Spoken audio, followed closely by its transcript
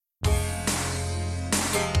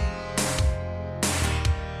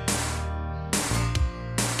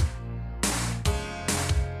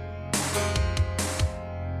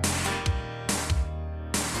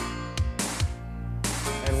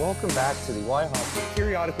welcome back to the Why Hockey,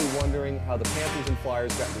 periodically wondering how the Panthers and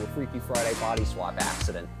Flyers got into a Freaky Friday body swap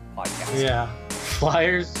accident podcast. Yeah,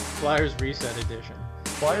 Flyers Reset Edition.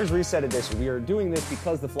 Flyers Reset Edition. We are doing this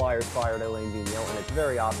because the Flyers fired Alain Vigneault, and it's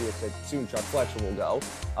very obvious that soon Chuck Fletcher will go.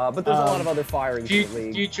 But there's a lot of other firings in the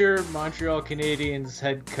league. Future Montreal Canadiens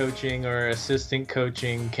head coaching or assistant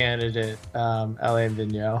coaching candidate, Alain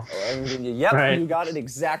Vigneault. Alain Vigneault. Yep, Right. You got it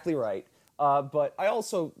exactly right. But I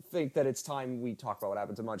also think that it's time we talk about what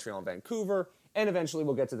happened to Montreal and Vancouver, and eventually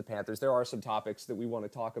we'll get to the Panthers. There are some topics that we want to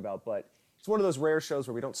talk about, but it's one of those rare shows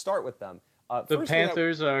where we don't start with them. The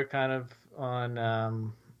Panthers are kind of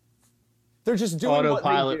on they're just doing autopilot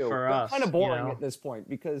what they do. for They're us. kind of boring you know? at this point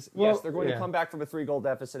because, Well, yes, they're going to yeah. come back from a 3-goal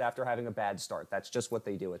deficit after having a bad start. That's just what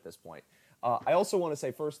they do at this point. I also want to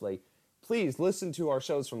say, firstly, please listen to our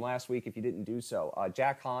shows from last week if you didn't do so.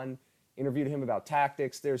 Jack Hahn interviewed him about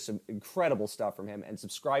tactics. There's some incredible stuff from him. And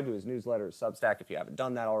subscribe to his newsletter, Substack, if you haven't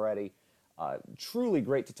done that already. Truly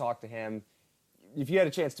great to talk to him. If you had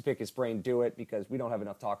a chance to pick his brain, do it, because we don't have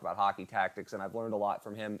enough talk about hockey tactics, and I've learned a lot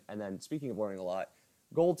from him. And then, speaking of learning a lot,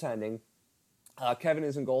 goaltending. Kevin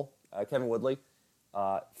is in goal. Kevin Woodley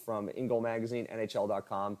from In Goal Magazine,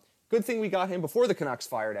 NHL.com. Good thing we got him before the Canucks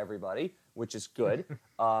fired everybody, which is good.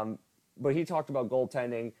 But he talked about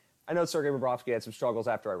goaltending. I know Sergei Bobrovsky had some struggles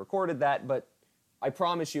after I recorded that, but I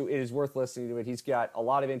promise you it is worth listening to it. He's got a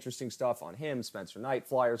lot of interesting stuff on him, Spencer Knight,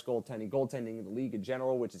 Flyers goaltending in the league in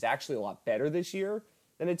general, which is actually a lot better this year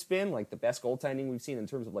than it's been. Like the best goaltending we've seen in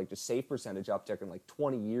terms of like just save percentage uptick in like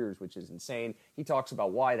 20 years, which is insane. He talks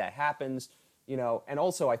about why that happens, you know, and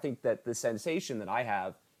also I think that the sensation that I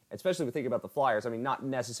have, especially when thinking about the Flyers, I mean, not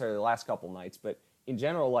necessarily the last couple nights, but in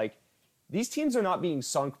general, like, these teams are not being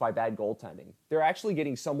sunk by bad goaltending. They're actually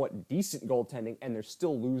getting somewhat decent goaltending, and they're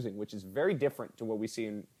still losing, which is very different to what we see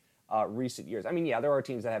in recent years. I mean, yeah, there are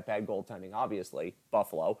teams that have bad goaltending, obviously,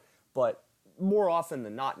 Buffalo, but more often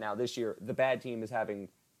than not now this year, the bad team is having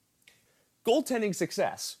goaltending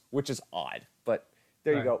success, which is odd. But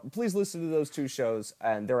there you go. Please listen to those two shows,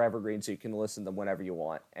 and they're evergreen, so you can listen to them whenever you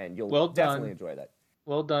want, and you'll definitely enjoy that.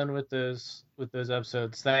 Well done with those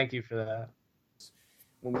episodes. Thank you for that.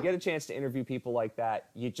 When we get a chance to interview people like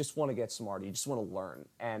that, you just want to get smarter. You just want to learn.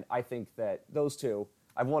 And I think that those two,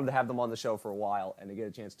 I've wanted to have them on the show for a while and to get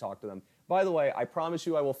a chance to talk to them. By the way, I promise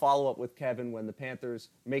you I will follow up with Kevin when the Panthers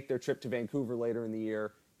make their trip to Vancouver later in the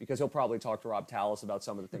year, because he'll probably talk to Rob Tallis about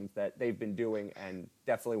some of the things that they've been doing, and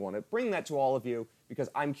definitely want to bring that to all of you because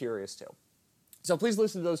I'm curious too. So please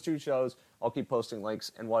listen to those two shows. I'll keep posting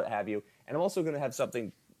links and what have you. And I'm also going to have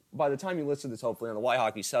something by the time you listen to this, hopefully, on the Why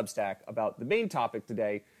Hockey Substack about the main topic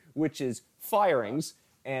today, which is firings,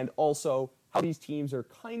 and also how these teams are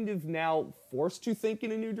kind of now forced to think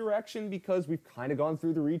in a new direction because we've kind of gone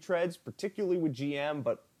through the retreads, particularly with GM,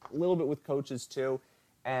 but a little bit with coaches too.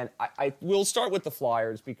 And I will start with the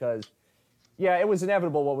Flyers because, yeah, it was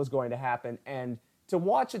inevitable what was going to happen. And to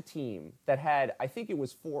watch a team that had, I think it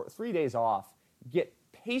was 3 days off, get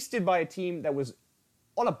pasted by a team that was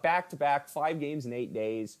on a back-to-back 5 games in 8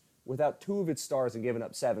 days without 2 of its stars and giving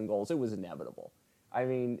up 7 goals, it was inevitable. I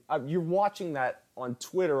mean, you're watching that on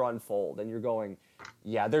Twitter unfold, and you're going,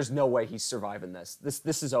 yeah, there's no way he's surviving this.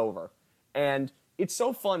 This is over. And it's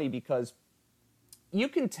so funny because you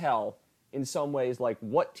can tell in some ways like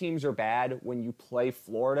what teams are bad when you play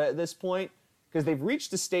Florida at this point, because they've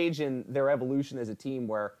reached a stage in their evolution as a team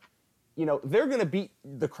where, you know, they're going to beat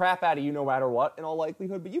the crap out of you no matter what, in all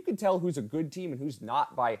likelihood. But you can tell who's a good team and who's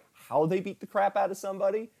not by how they beat the crap out of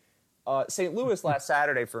somebody. St. Louis last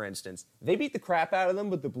Saturday, for instance, they beat the crap out of them,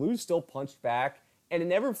 but the Blues still punched back. And it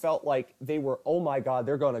never felt like they were, oh, my God,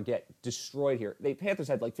 they're going to get destroyed here. The Panthers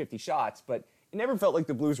had like 50 shots, but it never felt like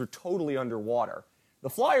the Blues were totally underwater. The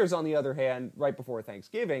Flyers, on the other hand, right before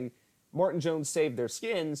Thanksgiving, Martin Jones saved their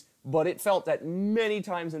skins, but it felt that many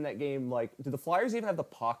times in that game, like, do the Flyers even have the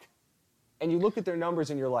puck? And you look at their numbers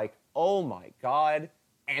and you're like, oh my God,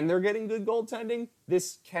 and they're getting good goaltending?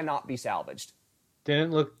 This cannot be salvaged. Didn't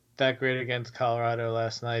look that great against Colorado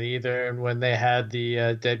last night either. And when they had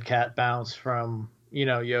the dead cat bounce from, you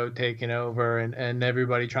know, Yo taking over and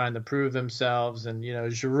everybody trying to prove themselves. And, you know,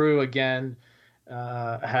 Giroux again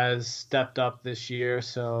has stepped up this year.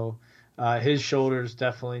 So his shoulders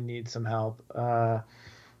definitely need some help.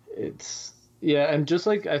 Yeah, and just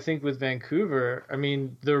like I think with Vancouver, I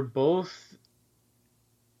mean, they're both,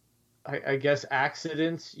 I guess,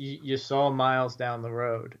 accidents you saw miles down the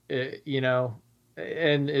road, you know,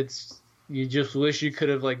 and you just wish you could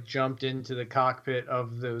have like jumped into the cockpit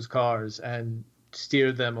of those cars and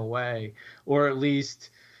steered them away, or at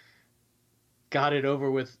least got it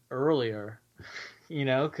over with earlier, you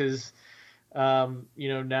know, because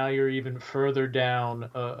Now you're even further down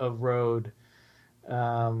a road,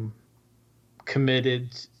 um, committed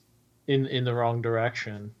in the wrong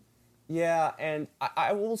direction. Yeah, and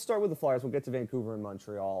I will start with the Flyers. We'll get to Vancouver and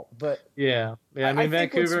Montreal, but Yeah, yeah. I I mean,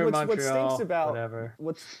 think Vancouver and what stinks Montreal, about whatever.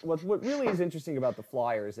 what really is interesting about the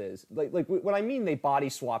Flyers is like when I mean they body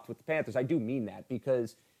swapped with the Panthers, I do mean that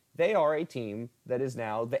because they are a team that is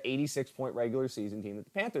now the 86-point regular season team that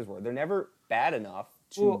the Panthers were. They're never bad enough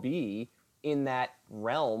to Well, be in that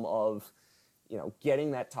realm of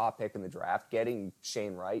getting that top pick in the draft, getting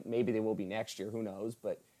Shane Wright. Maybe they will be next year, who knows?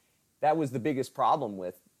 But that was the biggest problem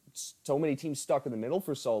with so many teams stuck in the middle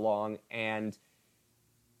for so long, and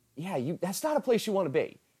yeah, that's not a place you want to be. I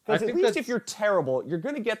Because at think least if that's you're terrible, you're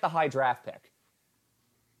going to get the high draft pick.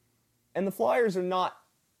 And the Flyers are not.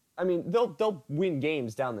 I mean, they'll win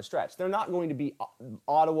games down the stretch. They're not going to be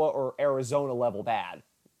Ottawa or Arizona level bad.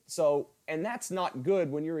 So, and that's not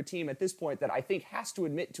good when you're a team at this point that I think has to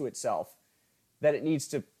admit to itself that it needs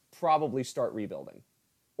to probably start rebuilding,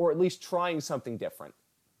 or at least trying something different.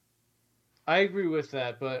 I agree with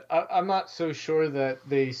that, but I'm not so sure that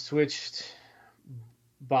they switched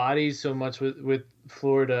bodies so much with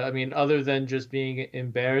Florida. I mean, other than just being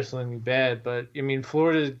embarrassingly bad, but I mean,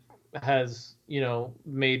 Florida has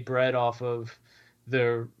made bread off of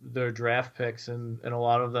their draft picks, and a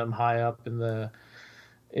lot of them high up in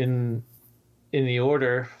in the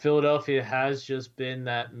order. Philadelphia has just been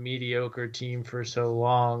that mediocre team for so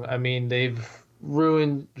long. I mean, they've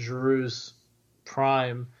ruined Giroux's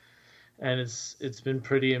prime, and it's been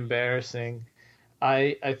pretty embarrassing.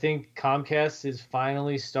 I think Comcast is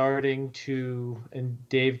finally starting to, and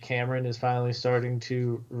Dave Cameron is finally starting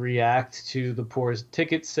to react to the poor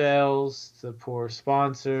ticket sales, the poor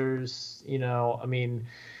sponsors. I mean,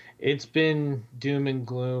 it's been doom and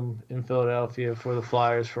gloom in Philadelphia for the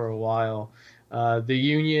Flyers for a while. The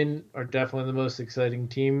Union are definitely the most exciting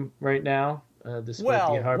team right now,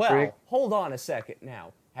 despite the heartbreak. Hold on a second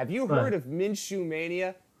now. Have you But heard of Minshew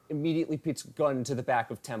Mania? Immediately puts gun to the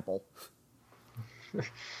back of Temple.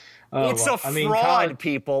 It's a well, I mean, fraud,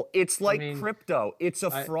 people. It's I like mean, crypto. It's a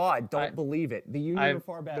I, fraud. I, Don't believe it. The I Union are have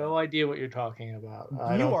far better. no idea what you're talking about.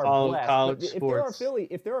 I You don't are follow blessed. But college sports.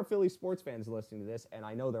 If there are Philly sports fans listening to this, and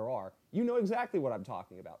I know there are, you know exactly what I'm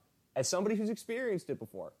talking about. As somebody who's experienced it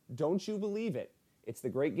before, don't you believe it? It's the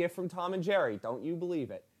great gift from Tom and Jerry. Don't you believe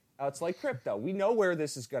it? It's like crypto. We know where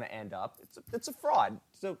this is going to end up. It's a fraud.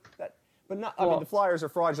 So that, but not. I mean, the Flyers are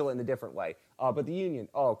fraudulent in a different way. But the Union,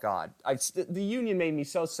 oh God, the Union made me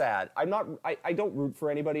so sad. I'm not. I don't root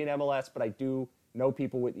for anybody in MLS, but I do know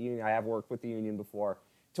people with the Union. I have worked with the Union before.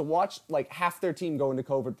 To watch like half their team go into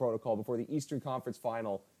COVID protocol before the Eastern Conference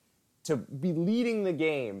Final, to be leading the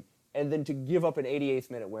game and then to give up an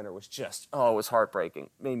 88th minute winner was just, it was heartbreaking.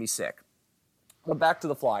 Made me sick. But back to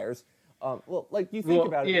the Flyers. Well, like you think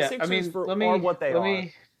about it, yeah. the Sixers I mean, are what they are.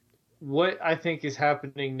 What I think is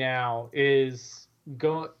happening now is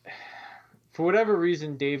going. For whatever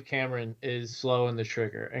reason, Dave Cameron is slow in the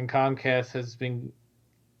trigger, and Comcast has been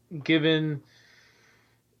given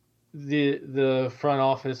the front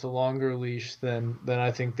office a longer leash than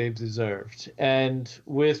I think they've deserved. And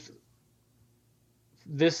with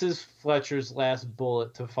this is Fletcher's last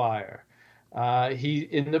bullet to fire. He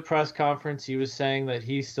in the press conference he was saying that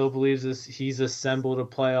he still believes this. He's assembled a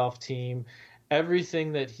playoff team.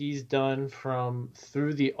 Everything that he's done from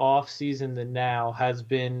through the off season to now has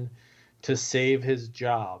been to save his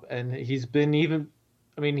job, and he's been even.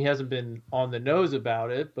 I mean, he hasn't been on the nose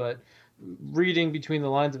about it, but reading between the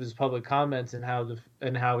lines of his public comments and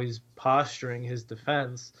how he's posturing his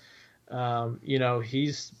defense,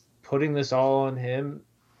 he's putting this all on him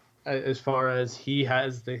as far as he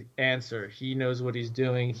has the answer. He knows what he's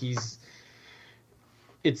doing.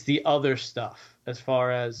 It's the other stuff as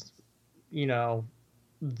far as,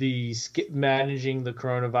 the managing the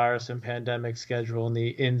coronavirus and pandemic schedule and the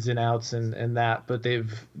ins and outs and that, but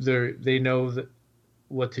they know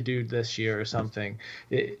what to do this year or something.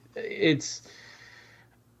 It's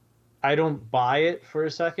I don't buy it for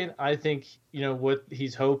a second. I think, what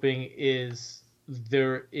he's hoping is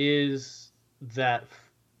there is that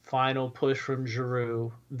final push from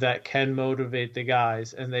Giroux that can motivate the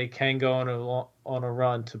guys, and they can go on a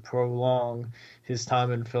run to prolong his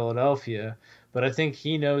time in Philadelphia. But I think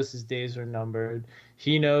he knows his days are numbered.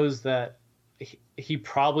 He knows that he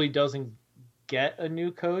probably doesn't get a new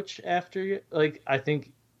coach after. Like, I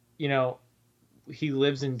think, he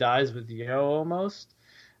lives and dies with Yo almost.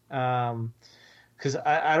 Because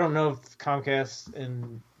I don't know if Comcast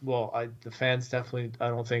and the fans definitely I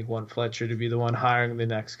don't think want Fletcher to be the one hiring the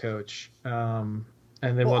next coach.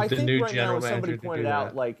 and they Well, I want the think new right now, general as somebody manager to pointed do out,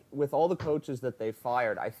 that. like with all the coaches that they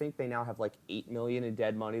fired, I think they now have like 8 million in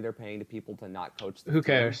dead money they're paying to people to not coach the Who team,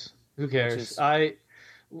 cares? Who which cares? is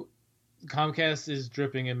Comcast is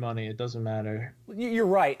dripping in money. It doesn't matter. you're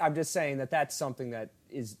right. I'm just saying that that's something that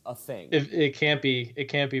is a thing. If it can't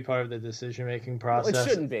be part of the decision making Well, it process.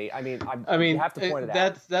 shouldn't be. I mean, I you mean, have to point it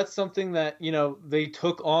out. that's something that they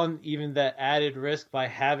took on, even that added risk by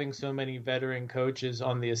having so many veteran coaches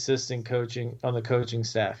on the assistant coaching on the coaching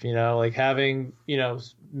staff. Like having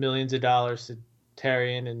millions of dollars to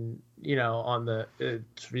Tarian and on the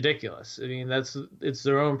it's ridiculous. I mean, it's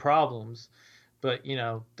their own problems, but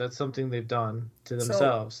that's something they've done to So,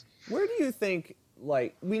 themselves. where do you think?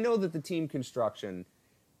 Like, we know that the team construction,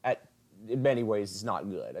 at in many ways, is not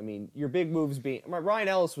good. I mean, your big moves being Ryan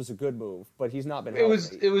Ellis was a good move, but he's not been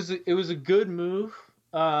healthy. It was a good move,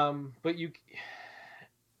 but it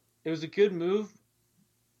was a good move.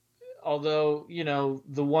 Although,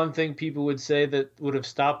 the one thing people would say that would have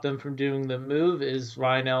stopped them from doing the move is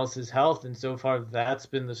Ryan Ellis's health, and so far that's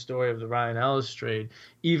been the story of the Ryan Ellis trade.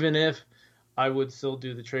 Even if I would still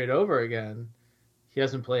do the trade over again, he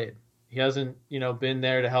hasn't played. He hasn't, been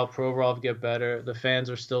there to help Provorov get better. The fans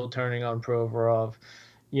are still turning on Provorov.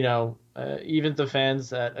 Even the fans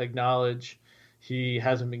that acknowledge he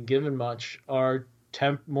hasn't been given much are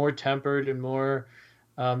more tempered and more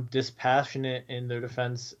dispassionate in their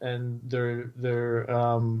defense and their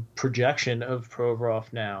projection of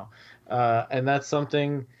Provorov now. And that's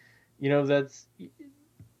something, that's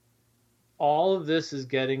all of this is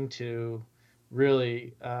getting to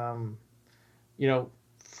really,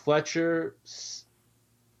 Fletcher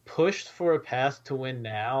pushed for a path to win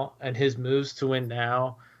now, and his moves to win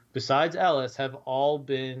now, besides Ellis, have all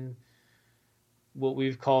been what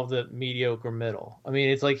we've called the mediocre middle. I mean,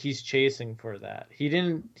 it's like he's chasing for that. He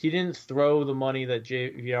didn't throw the money that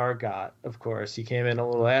JVR got. Of course, he came in a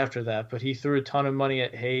little after that, but he threw a ton of money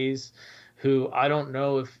at Hayes, who I don't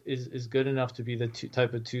know if is good enough to be the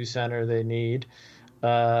type of two center they need,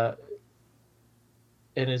 and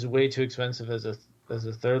is way too expensive as a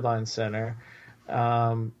third line center.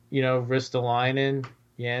 Ristolainen,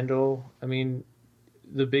 Yandel. I mean,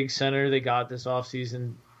 the big center they got this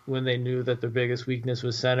offseason when they knew that their biggest weakness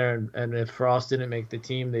was center, and if Frost didn't make the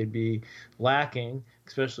team, they'd be lacking,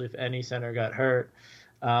 especially if any center got hurt,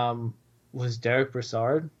 was Derek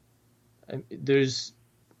Brassard. There's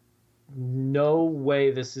no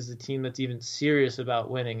way this is a team that's even serious about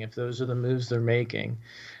winning if those are the moves they're making.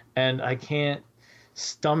 And I can't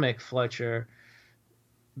stomach Fletcher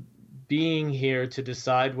being here to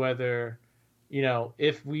decide whether,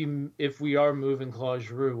 if we are moving Claude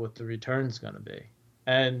Giroux, what the return's going to be.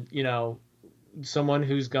 And, someone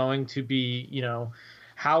who's going to be,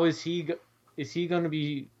 how is he going to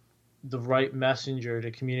be the right messenger to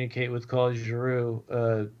communicate with Claude Giroux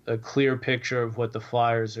a clear picture of what the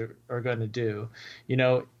Flyers are going to do?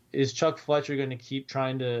 Is Chuck Fletcher going to keep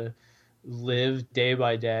trying to live day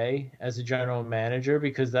by day as a general manager?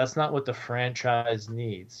 Because that's not what the franchise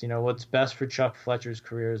needs. What's best for Chuck Fletcher's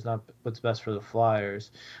career is not what's best for the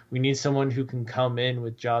Flyers. We need someone who can come in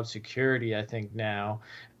with job security, I think, now,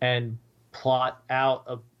 and plot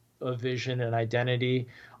out a vision and identity.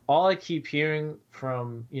 All I keep hearing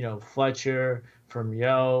from, Fletcher, from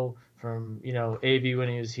Yo, from, AV when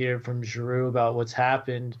he was here, from Giroux about what's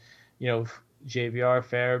happened, JVR,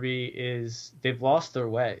 Farabee, is they've lost their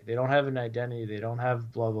way. They don't have an identity. They don't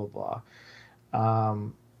have blah, blah, blah.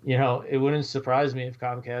 It wouldn't surprise me if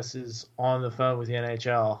Comcast is on the phone with the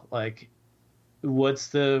NHL. Like, what's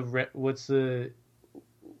the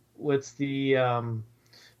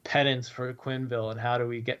penance for Quenneville, and how do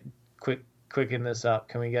we get quicken this up?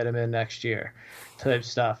 Can we get him in next year? Type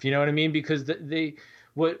stuff. You know what I mean? Because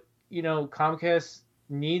Comcast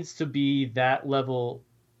needs to be that level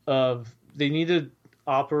of. They need to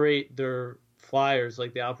operate their Flyers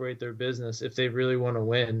like they operate their business if they really want to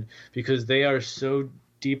win, because they are so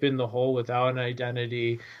deep in the hole without an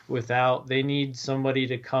identity, they need somebody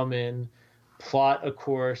to come in, plot a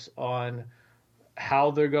course on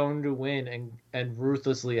how they're going to win and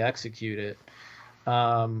ruthlessly execute it.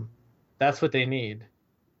 That's what they need.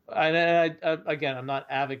 And again, I'm not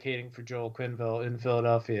advocating for Joel Quenneville in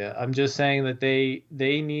Philadelphia. I'm just saying that they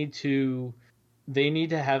need to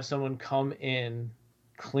have someone come in,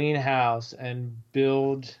 clean house, and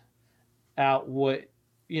build out what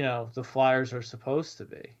the Flyers are supposed to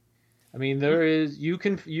be. I mean, you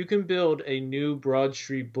can build a new Broad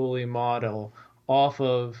Street Bully model off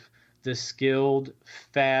of the skilled,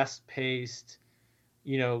 fast-paced,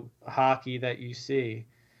 hockey that you see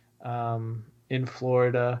in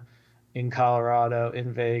Florida, in Colorado,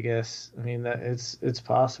 in Vegas. I mean, that it's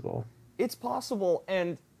possible. It's possible,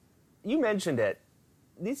 and you mentioned it.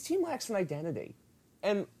 This team lacks an identity.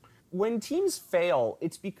 And when teams fail,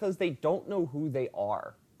 it's because they don't know who they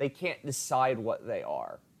are. They can't decide what they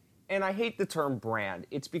are. And I hate the term brand.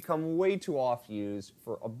 It's become way too oft used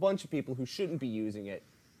for a bunch of people who shouldn't be using it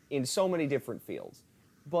in so many different fields.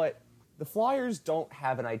 But the Flyers don't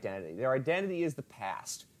have an identity. Their identity is the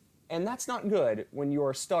past. And that's not good when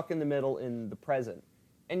you're stuck in the middle in the present.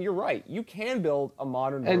 And you're right. You can build a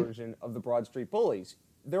modern version of the Broad Street Bullies.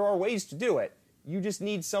 There are ways to do it. You just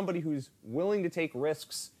need somebody who's willing to take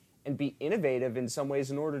risks and be innovative in some ways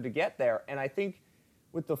in order to get there. And I think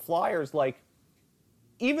with the Flyers, like,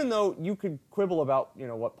 even though you could quibble about,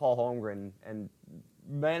 what Paul Holmgren and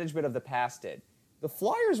management of the past did, the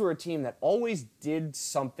Flyers were a team that always did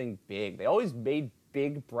something big. They always made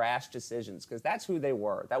big, brash decisions because that's who they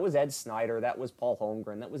were. That was Ed Snyder. That was Paul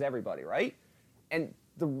Holmgren. That was everybody, right? And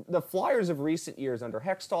the Flyers of recent years under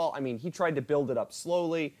Hextall, I mean, he tried to build it up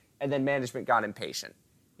slowly, and then management got impatient.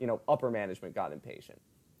 Upper management got impatient.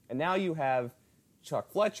 And now you have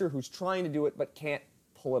Chuck Fletcher, who's trying to do it but can't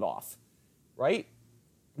pull it off, right?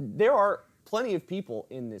 There are plenty of people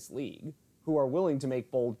in this league who are willing to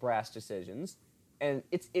make bold, brass decisions. And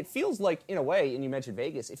it feels like, in a way, and you mentioned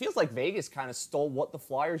Vegas, it feels like Vegas kind of stole what the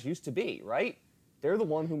Flyers used to be, right? They're the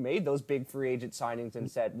one who made those big free agent signings and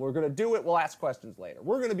said, we're going to do it, we'll ask questions later.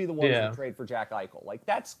 We're going to be the ones who trade for Jack Eichel. Like,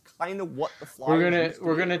 that's kind of what the Flyers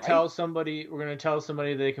We're going to tell somebody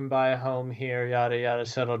they can buy a home here, yada, yada,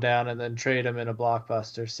 settle down, and then trade them in a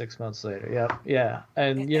blockbuster 6 months later. Yep, yeah.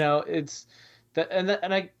 And, it's... I'm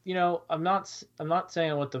not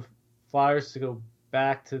saying I want the Flyers to go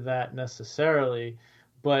back to that necessarily,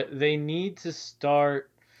 but they need to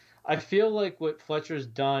start. I feel like what Fletcher's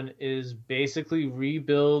done is basically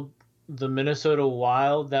rebuild the Minnesota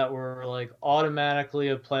Wild that were like automatically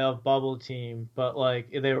a playoff bubble team, but like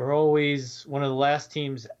they were always one of the last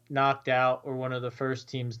teams knocked out or one of the first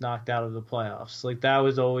teams knocked out of the playoffs. Like that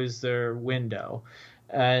was always their window.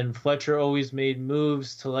 And Fletcher always made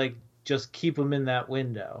moves to like just keep them in that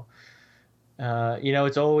window.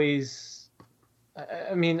 It's always,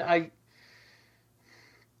 I mean, I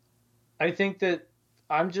think that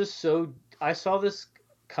I saw this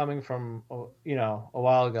coming from, a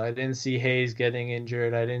while ago. I didn't see Hayes getting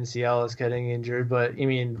injured. I didn't see Ellis getting injured, but I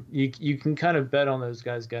mean, you can kind of bet on those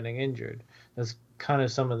guys getting injured. That's kind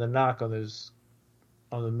of some of the knock on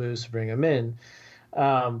the moves to bring them in.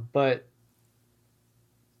 But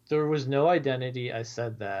there was no identity. I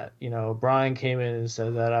said that, Brian came in and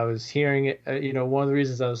said that. I was hearing it. One of the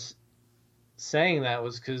reasons I was saying that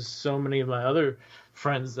was because so many of my other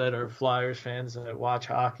friends that are Flyers fans that watch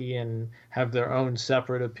hockey and have their own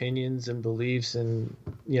separate opinions and beliefs. And,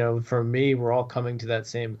 for me, we're all coming to that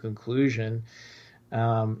same conclusion.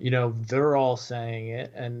 They're all saying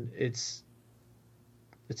it, and it's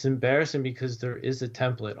embarrassing because there is a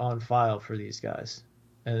template on file for these guys.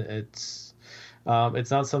 And it's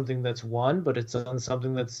not something that's won, but it's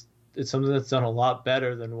something that's done a lot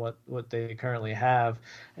better than what they currently have.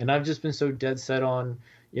 And I've just been so dead set on,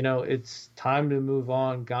 it's time to move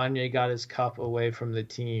on. Gagne got his cup away from the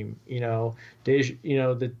team. The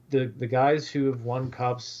guys who have won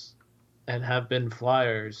cups and have been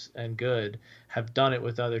Flyers and good have done it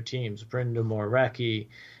with other teams. Brind'Amour, Recchi.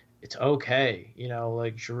 It's okay.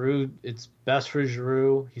 Like Giroux, it's best for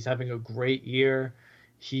Giroux. He's having a great year.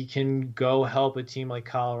 He can go help a team like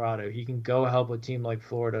Colorado. He can go help a team like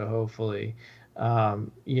Florida, hopefully,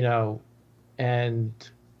 and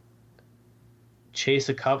chase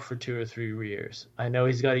a cup for 2 or 3 years. I know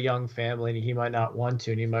he's got a young family and he might not want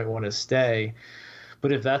to, and he might want to stay.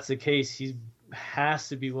 But if that's the case, he has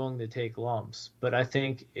to be willing to take lumps. But I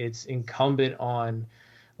think it's incumbent on,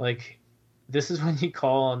 like, this is when you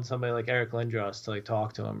call on somebody like Eric Lindros to, like,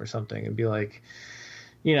 talk to him or something and be like,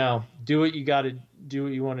 do what you got to do,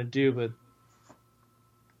 what you want to do. But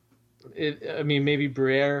maybe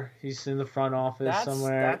Briere, he's in the front office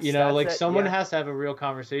somewhere. Someone has to have a real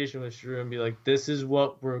conversation with Giroux and be like, this is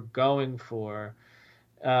what we're going for.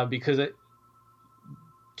 Because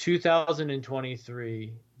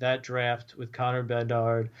 2023, that draft with Connor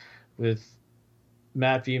Bedard, with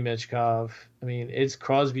Matt V. Michkov, it's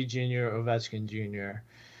Crosby Jr., Ovechkin Jr.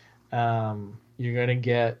 You're going to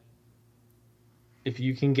get, if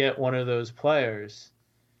you can get one of those players,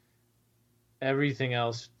 everything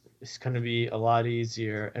else is going to be a lot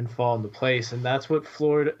easier and fall into place. And that's what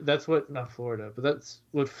Florida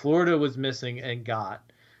was missing and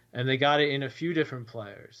got. And they got it in a few different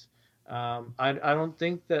players. I don't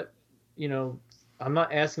think that, I'm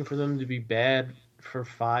not asking for them to be bad for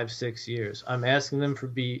 5-6 years. I'm asking them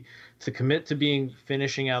to commit to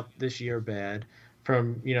finishing out this year bad,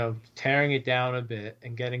 from, tearing it down a bit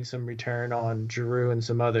and getting some return on Giroux and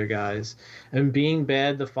some other guys, and being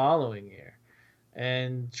bad the following year,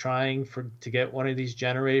 and trying to get one of these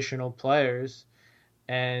generational players,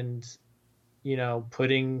 and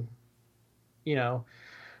putting,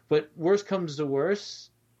 but worst comes to worst,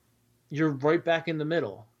 you're right back in the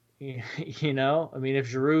middle. I mean, if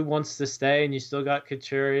Giroux wants to stay and you still got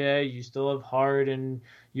Couturier, you still have Hart, and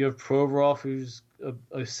you have Provorov, who's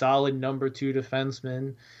a solid number 2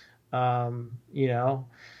 defenseman. I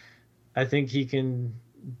think he can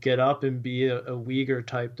get up and be a Uyghur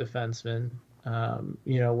type defenseman.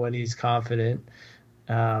 When he's confident,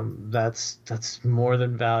 that's more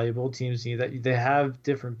than valuable. Teams need that. They have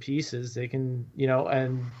different pieces. They can,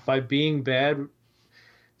 and by being bad,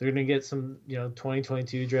 they're going to get some,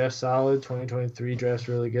 2022 draft solid, 2023 draft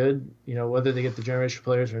really good. Whether they get the generation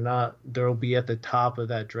players or not, they'll be at the top of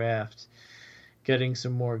that draft, getting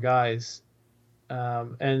some more guys.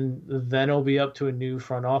 And then it'll be up to a new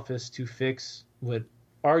front office to fix what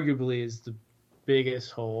arguably is the biggest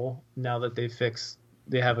hole now that they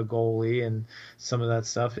have a goalie, and some of that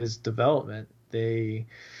stuff is development. They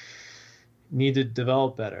need to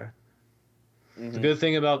develop better. Mm-hmm. The good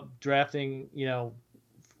thing about drafting,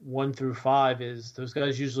 1 through 5 is those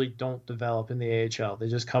guys usually don't develop in the AHL. They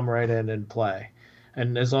just come right in and play.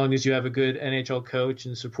 And as long as you have a good NHL coach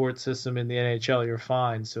and support system in the NHL, you're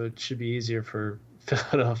fine. So it should be easier for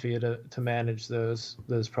Philadelphia to manage those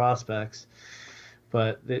prospects.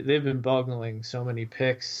 But they've been bungling so many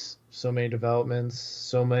picks, so many developments,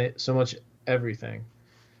 so much everything.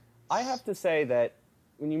 I have to say that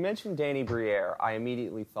when you mentioned Danny Briere, I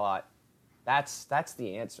immediately thought that's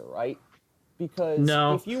the answer, right? Because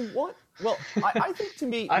if you want, well, I think to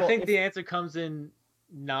me, I think the answer comes in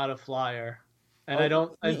not a flyer, and I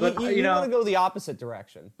don't. You want to go the opposite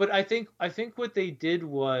direction. But I think what they did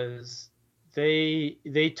was they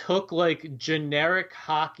took like generic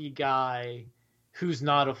hockey guy who's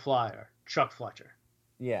not a flyer, Chuck Fletcher.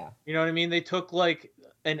 Yeah. You know what I mean? They took like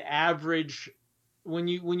an average. When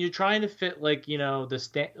you're trying to fit like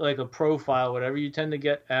like a profile, whatever, you tend to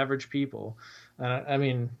get average people. I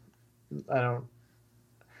mean, I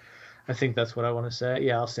think that's what I want to say.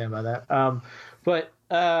 Yeah, I'll stand by that. But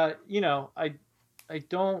I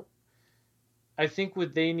think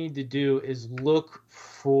what they need to do is look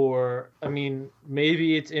for,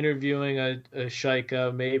 maybe it's interviewing a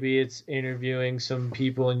Shaika, maybe it's interviewing some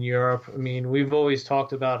people in Europe. We've always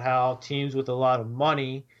talked about how teams with a lot of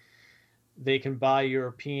money, they can buy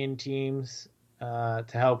European teams to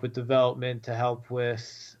help with development, to help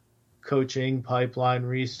with coaching, pipeline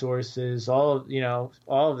resources, all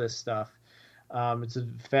of this stuff. It's a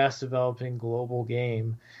fast developing global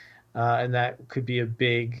game, and that could be a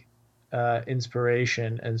big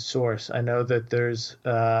inspiration and source. I know that there's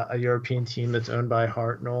a European team that's owned by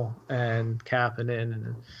Hartnell and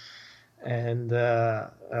Kapanen and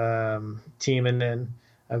Timonen,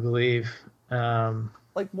 I believe.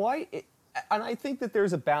 Why? And I think that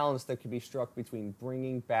there's a balance that could be struck between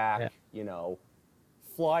bringing back,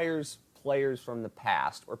 Flyers players from the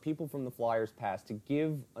past or people from the Flyers past to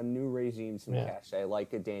give a new regime some cachet,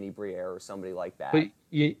 like a Danny Briere or somebody like that. But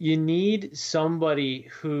you need somebody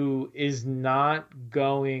who is not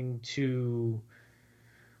going to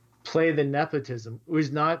play the nepotism, who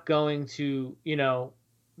is not going to,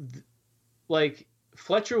 like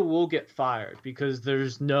Fletcher will get fired because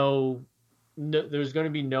there's there's going to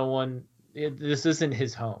be no one. This isn't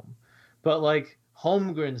his home, but like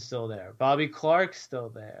Holmgren's still there, Bobby Clark's still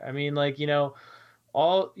there.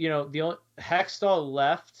 Hextall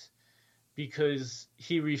left because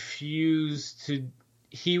he refused to.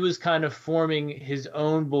 He was kind of forming his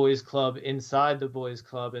own boys club inside the boys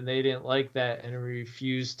club, and they didn't like that and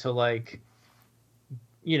refused to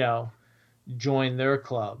join their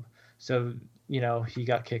club. So, he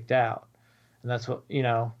got kicked out, and that's what,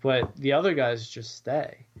 but the other guys just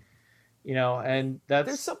stay, and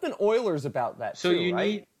there's something Oilers about that. So too, you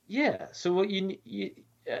right? need, so what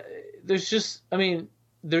there's just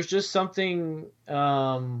something,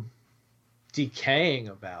 decaying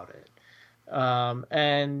about it.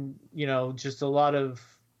 And just a lot of,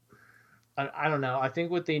 I don't know. I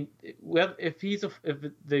think if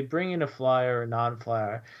they bring in a flyer or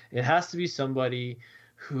non-flyer, it has to be somebody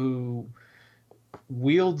who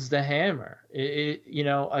wields the hammer.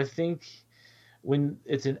 I think when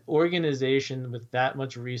it's an organization with that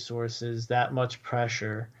much resources, that much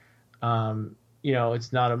pressure,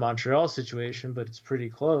 it's not a Montreal situation, but it's pretty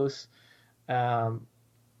close. There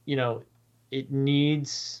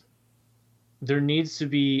needs to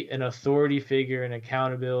be an authority figure and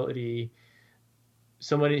accountability,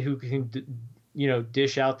 somebody who can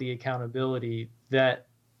dish out the accountability that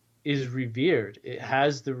is revered. It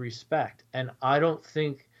has the respect. And I don't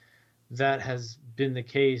think that has been the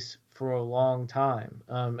case for a long time,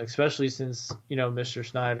 especially since, Mr.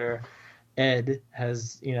 Snyder, Ed,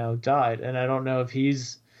 has, died. And I don't know if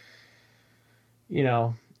he's,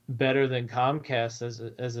 better than Comcast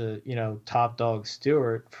as a top dog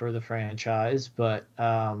steward for the franchise, but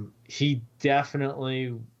he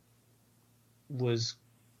definitely was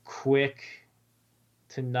quick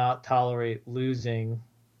to not tolerate losing,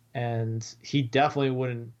 and he definitely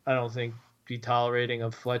wouldn't, I don't think, be tolerating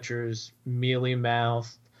of Fletcher's mealy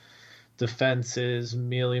mouth defenses,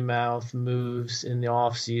 mealy mouth moves in the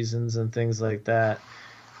off seasons and things like that.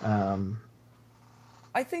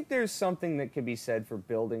 I think there's something that could be said for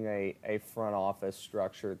building a front office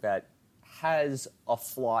structure that has a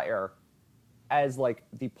flyer as like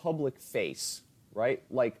the public face, right?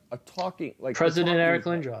 Like a talking, like President Eric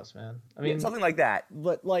Lindros, man. I mean, something like that.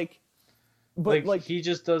 But he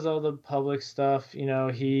just does all the public stuff.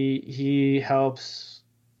 He helps,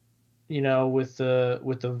 with the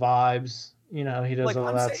vibes. He does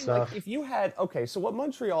all that stuff. If you had, okay, so what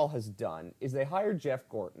Montreal has done is they hired Jeff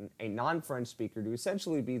Gorton, a non-French speaker, to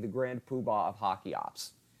essentially be the grand poobah of hockey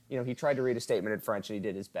ops. He tried to read a statement in French and he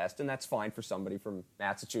did his best, and that's fine for somebody from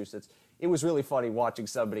Massachusetts. It was really funny watching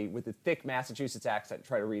somebody with a thick Massachusetts accent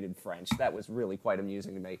try to read in French. That was really quite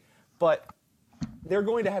amusing to me. But they're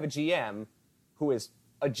going to have a GM who is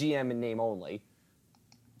a GM in name only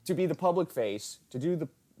to be the public face, to do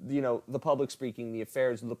the public speaking, the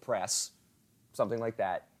affairs of the press, something like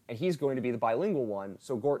that, and he's going to be the bilingual one,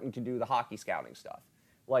 so Gorton can do the hockey scouting stuff.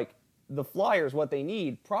 Like, the Flyers, what they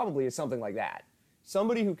need probably is something like that.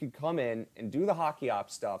 Somebody who could come in and do the hockey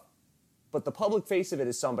ops stuff, but the public face of it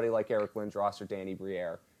is somebody like Eric Lindros or Danny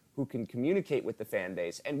Briere, who can communicate with the fan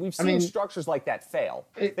base. And we've seen structures like that fail.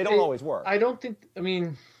 They don't always work. I don't think,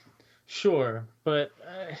 sure, but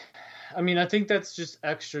I think that's just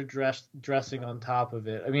extra dressing on top of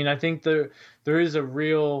it. I think there is a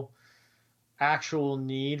real actual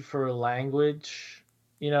need for language.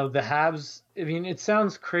 The Habs, it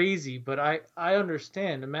sounds crazy, but I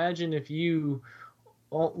understand. Imagine if you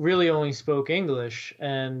really only spoke English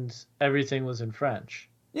and everything was in French.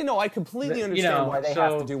 I completely understand why they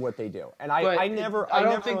have to do what they do. And I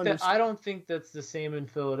don't think that's the same in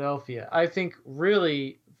Philadelphia. I think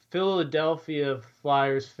really Philadelphia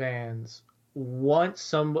Flyers fans want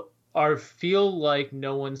feel like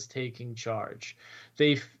no one's taking charge.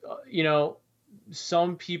 They,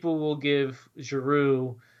 some people will give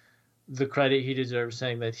Giroux the credit he deserves,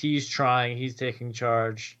 saying that he's trying, he's taking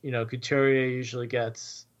charge. Couturier usually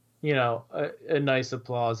gets, a nice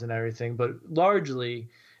applause and everything, but largely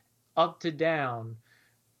up to down,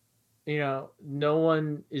 no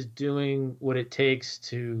one is doing what it takes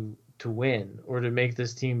to win or to make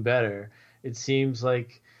this team better. It seems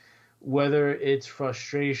like whether it's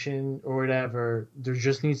frustration or whatever, there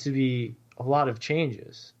just needs to be a lot of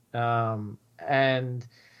changes. And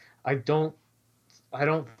I don't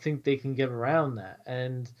think they can get around that.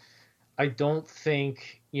 And I don't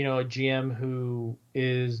think, a GM who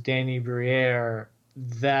is Danny Briere,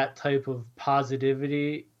 that type of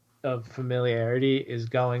positivity, of familiarity, is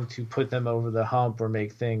going to put them over the hump or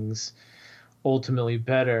make things ultimately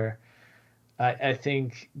better. I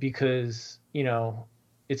think because,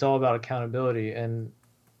 it's all about accountability. And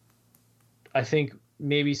I think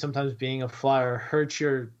maybe sometimes being a Flyer hurts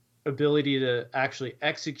your ability to actually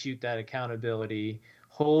execute that accountability,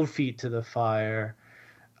 hold feet to the fire,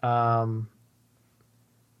 and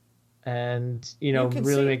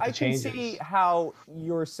really make the changes. I can see how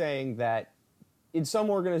you're saying that in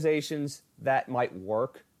some organizations that might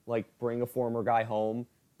work, like bring a former guy home,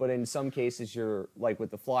 but in some cases you're like with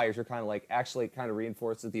the Flyers, you're kind of like actually kind of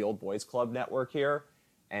reinforces the old boys club network here,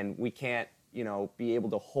 and we can't be able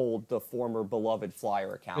to hold the former beloved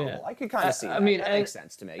Flyer accountable. Yeah. I could kind of see that. That makes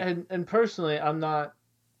sense to me. And personally, I'm not.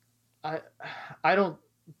 I don't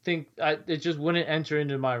think it just wouldn't enter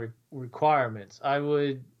into my requirements. I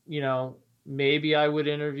would, maybe I would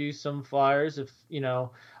interview some Flyers if,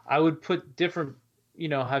 I would put different,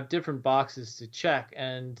 have different boxes to check,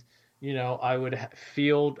 and I would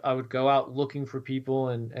I would go out looking for people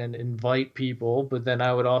and invite people, but then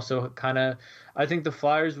I would also I think the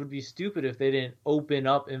Flyers would be stupid if they didn't open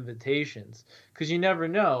up invitations, because you never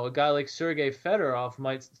know. A guy like Sergei Fedorov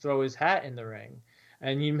might throw his hat in the ring,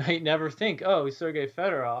 and you might never think, oh, he's Sergei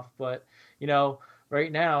Fedorov, but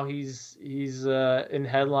right now he's in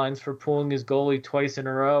headlines for pulling his goalie twice in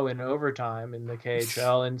a row in overtime in the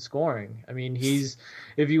KHL and scoring.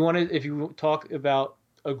 If you talk about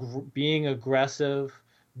being aggressive,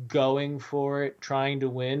 going for it, trying to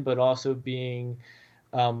win, but also being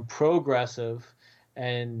progressive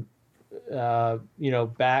and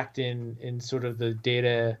backed in sort of the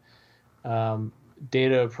data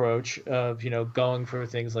approach of going for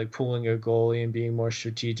things like pulling a goalie and being more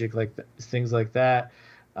strategic, like things like that.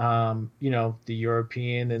 The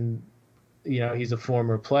European, and he's a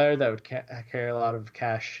former player that would carry a lot of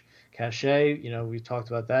cachet. We talked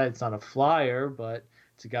about that. It's not a Flyer, but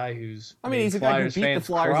it's a guy who's I mean, he's a guy who beat the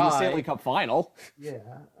Flyers in the Stanley Cup final. Yeah,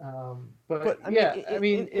 but I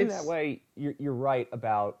mean, in that way, you're right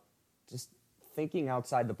about just thinking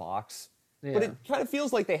outside the box. Yeah. But it kind of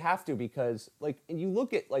feels like they have to, because and you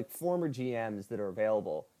look at former GMs that are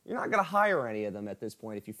available. You're not going to hire any of them at this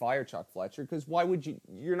point if you fire Chuck Fletcher, because why would you?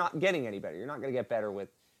 You're not getting any better. You're not going to get better with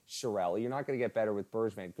Chiarelli. You're not going to get better with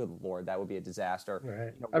Bergevin. Good Lord, that would be a disaster.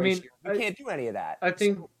 Right. You can't do any of that. I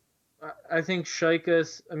think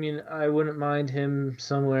Shaikus, I wouldn't mind him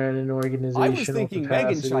somewhere in an organization. I was thinking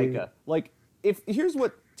Megan Shaika. Here's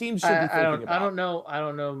what teams should be thinking about. I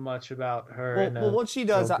don't know much about her. Well, what she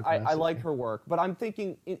does, I like her work, but I'm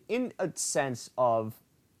thinking in a sense of,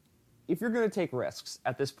 if you're going to take risks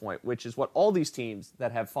at this point, which is what all these teams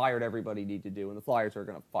that have fired everybody need to do, and the Flyers are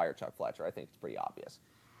going to fire Chuck Fletcher, I think it's pretty obvious.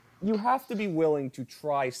 You have to be willing to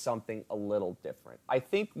try something a little different. I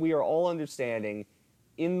think we are all understanding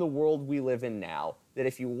in the world we live in now that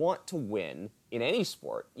if you want to win in any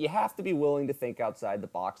sport, you have to be willing to think outside the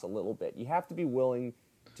box a little bit. You have to be willing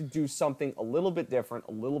to do something a little bit different,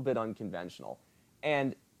 a little bit unconventional.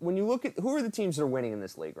 And when you look at who are the teams that are winning in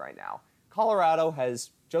this league right now, Colorado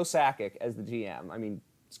has Joe Sakic as the GM. I mean,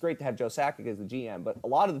 it's great to have Joe Sakic as the GM, but a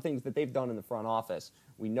lot of the things that they've done in the front office,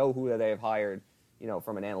 we know who they have hired,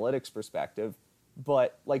 from an analytics perspective.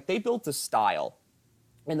 But, they built a style.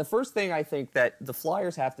 And the first thing I think that the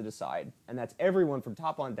Flyers have to decide, and that's everyone from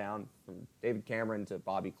top on down, from David Cameron to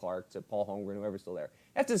Bobby Clark to Paul Holmgren, whoever's still there,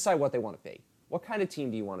 have to decide what they want to be. What kind of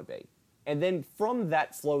team do you want to be? And then from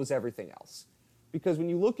that flows everything else. Because when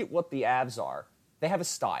you look at what the Avs are, they have a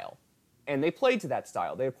style. And they play to that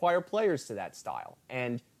style. They acquire players to that style.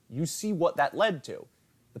 And you see what that led to.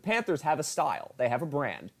 The Panthers have a style. They have a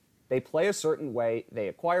brand. They play a certain way. They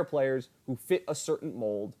acquire players who fit a certain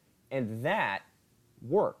mold. And that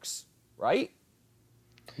works, right?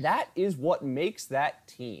 That is what makes that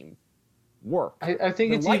team work. I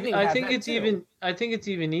think it's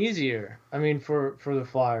even easier. For the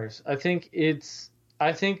Flyers. I think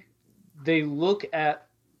they look at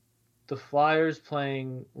the Flyers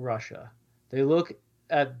playing Russia. They look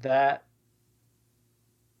at that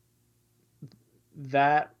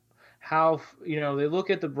how they look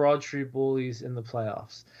at the Broad Street Bullies in the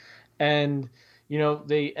playoffs, and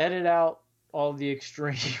they edit out all the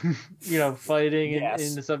extreme fighting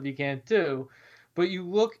and the stuff you can't do, but you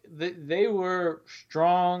look, they were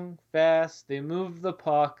strong, fast, they moved the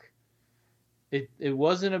puck. It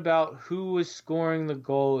wasn't about who was scoring the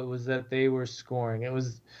goal, it was that they were scoring. It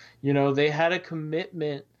was, they had a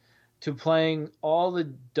commitment to playing all the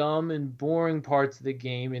dumb and boring parts of the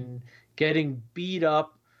game and getting beat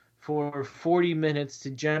up for 40 minutes to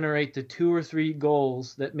generate the 2 or 3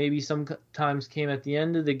 goals that maybe sometimes came at the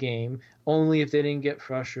end of the game, only if they didn't get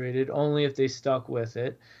frustrated, only if they stuck with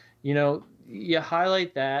it. You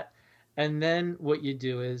highlight that, and then what you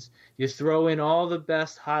do is you throw in all the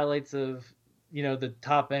best highlights of the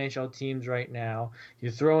top NHL teams right now.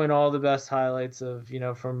 You throw in all the best highlights of,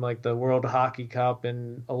 from the World Hockey Cup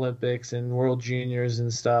and Olympics and World Juniors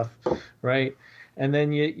and stuff, right? And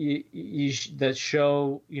then you that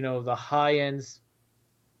show, the high end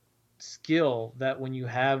skill that when you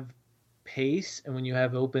have pace and when you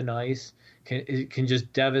have open ice, it can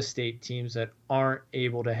just devastate teams that aren't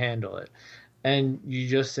able to handle it. And you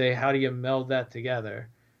just say, how do you meld that together?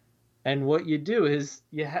 And what you do is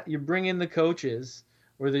you bring in the coaches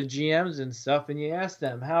or the GMs and stuff, and you ask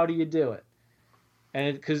them, how do you do it?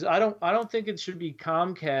 And because I don't think it should be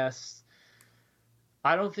Comcast.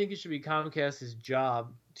 I don't think it should be Comcast's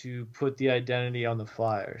job to put the identity on the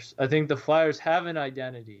Flyers. I think the Flyers have an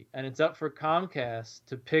identity, and it's up for Comcast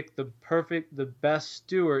to pick the best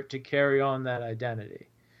steward to carry on that identity.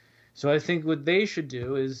 So I think what they should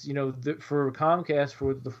do is, for Comcast,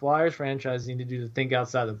 for the Flyers franchise need to do to think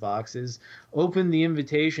outside the box is open the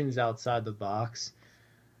invitations outside the box,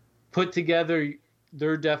 put together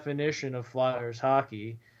their definition of Flyers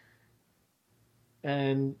hockey,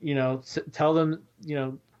 and, tell them,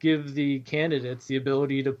 give the candidates the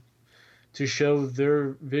ability to show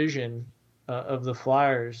their vision of the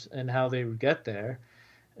Flyers and how they would get there.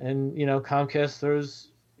 And, Comcast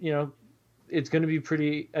throws, it's going to be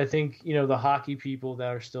pretty, I think, the hockey people that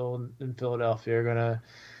are still in Philadelphia are going to,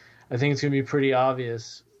 I think it's going to be pretty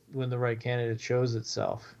obvious when the right candidate shows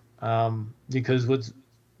itself. Because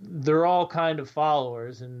they're all kind of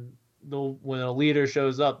followers, and when a leader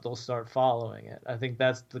shows up, they'll start following it. I think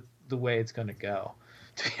that's the way it's going to go,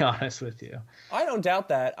 to be honest with you. I don't doubt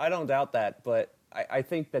that. I don't doubt that, but I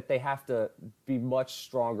think that they have to be much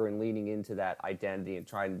stronger in leaning into that identity and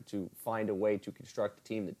trying to find a way to construct a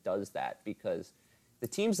team that does that, because the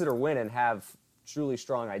teams that are winning have truly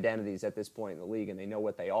strong identities at this point in the league, and they know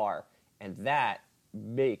what they are, and that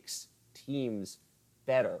makes teams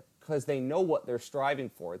better because they know what they're striving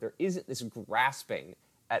for. There isn't this grasping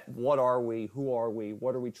at what are we, who are we,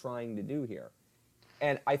 what are we trying to do here.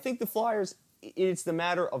 And I think the Flyers, it's the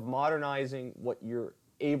matter of modernizing what you're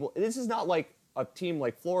able. This is not like a team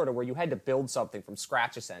like Florida where you had to build something from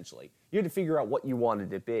scratch, essentially. You had to figure out what you wanted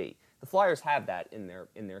to be. The Flyers have that in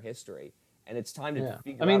their history, and it's time to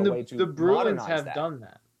figure out a way to the Bruins have that. done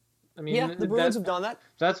that. I mean, yeah, the Bruins have done that.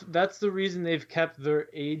 That's the reason they've kept their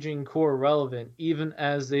aging core relevant, even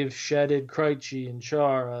as they've shedded Krejci and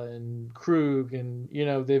Chara and Krug, and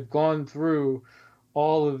they've gone through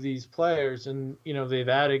all of these players, and they've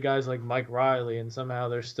added guys like Mike Riley, and somehow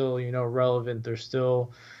they're still relevant. They're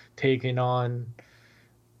still taking on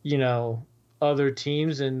other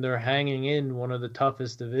teams, and they're hanging in one of the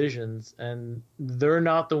toughest divisions, and they're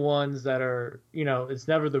not the ones that are it's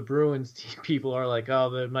never the Bruins people are like,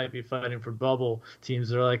 oh, they might be fighting for bubble teams.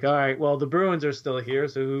 They're like, all right, well, the Bruins are still here,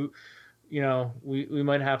 so we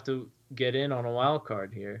might have to get in on a wild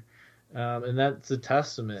card here. And that's a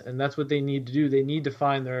testament, and that's what they need to do. They need to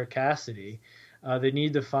find their Cassidy. They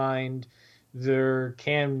need to find their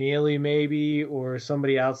Cam Neely maybe, or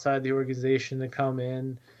somebody outside the organization to come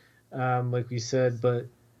in, like we said. But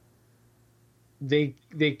they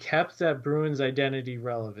kept that Bruins identity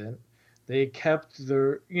relevant. They kept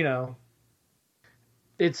their,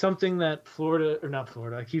 it's something that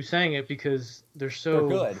I keep saying it because they're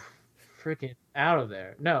good. Freaking out of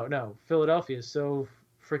there. No, Philadelphia is so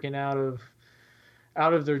freaking out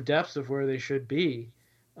of their depths of where they should be.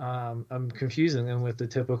 I'm confusing them with the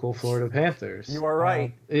typical Florida Panthers. You are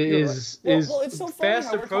right. It's so funny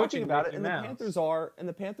how we're talking about it, and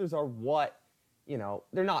the Panthers are what,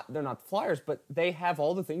 they're not the Flyers, but they have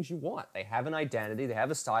all the things you want. They have an identity, they have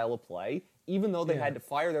a style of play. Even though they had to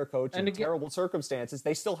fire their coach in terrible circumstances,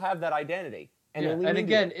 they still have that identity. And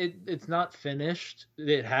again, it's not finished.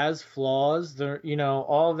 It has flaws. There,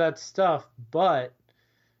 all of that stuff, but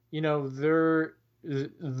they're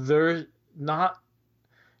not,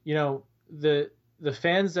 the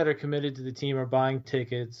fans that are committed to the team are buying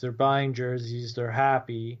tickets, they're buying jerseys, they're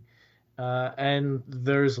happy, and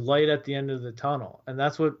there's light at the end of the tunnel, and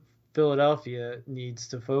that's what Philadelphia needs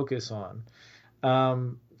to focus on.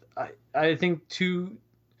 I think too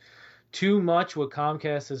much what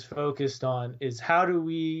Comcast has focused on is how do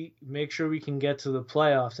we make sure we can get to the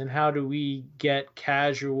playoffs, and how do we get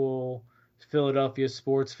casual Philadelphia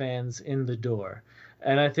sports fans in the door.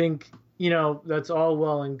 And I think, that's all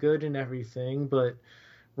well and good and everything, but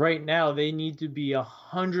right now they need to be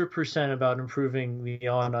 100% about improving the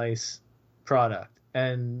on-ice product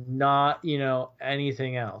and not,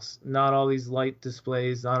 anything else. Not all these light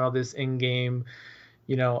displays, not all this in-game,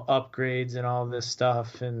 upgrades and all this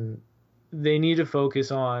stuff. And they need to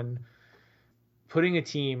focus on putting a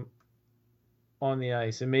team on the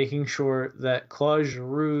ice and making sure that Claude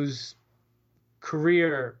Giroux's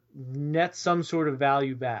career nets some sort of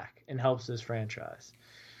value back and helps this franchise.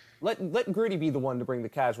 Let Gritty be the one to bring the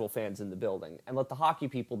casual fans in the building, and let the hockey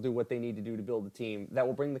people do what they need to do to build a team that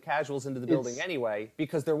will bring the casuals into the building anyway,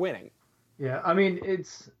 because they're winning. Yeah, I mean,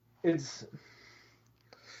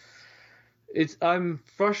 I'm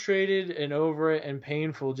frustrated and over it and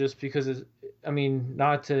painful just because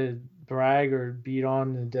not to brag or beat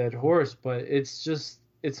on the dead horse, but it's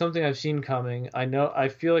something I've seen coming. I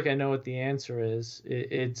feel like I know what the answer is.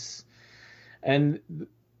 And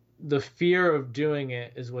the fear of doing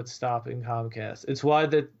it is what's stopping Comcast. It's why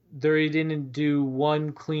they didn't do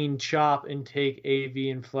one clean chop and take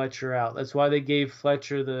AV and Fletcher out. That's why they gave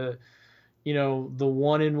Fletcher the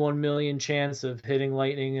 1 in 1 million chance of hitting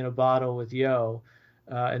lightning in a bottle with Yo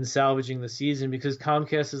and salvaging the season, because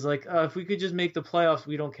Comcast is like, if we could just make the playoffs,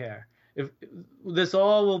 we don't care. If this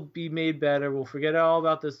all will be made better, we'll forget all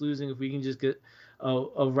about this losing if we can just get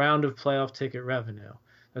a round of playoff ticket revenue.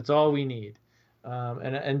 That's all we need.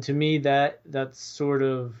 And to me, that sort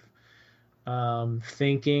of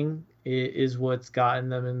thinking is what's gotten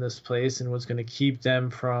them in this place, and what's going to keep them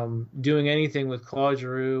from doing anything with Claude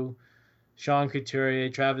Giroux, Sean Couturier,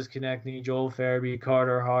 Travis Konechny, Joel Farabee,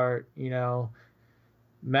 Carter Hart,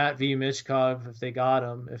 Matt V. Mishkov, if they got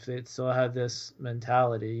him, if they still had this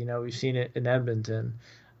mentality. We've seen it in Edmonton.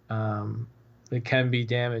 it can be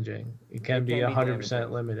damaging. It can be can be 100%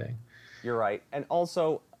 damaging. limiting. You're right. And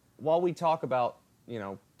also, while we talk about,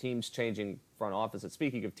 teams changing front offices,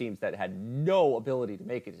 speaking of teams that had no ability to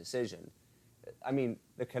make a decision, I mean,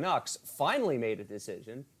 the Canucks finally made a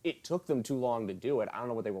decision. It took them too long to do it. I don't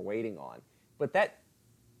know what they were waiting on. But that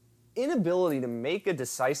inability to make a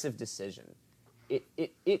decisive decision,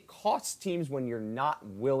 it costs teams when you're not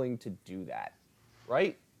willing to do that,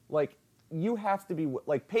 right? Like, you have to be,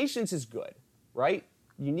 like, patience is good, right?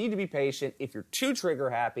 You need to be patient. If you're too trigger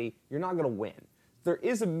happy, you're not going to win. There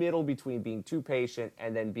is a middle between being too patient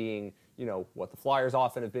and then being, what the Flyers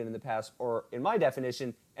often have been in the past, or in my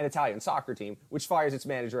definition, an Italian soccer team, which fires its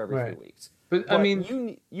manager every few weeks. But I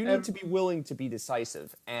mean, you need to be willing to be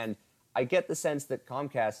decisive. And I get the sense that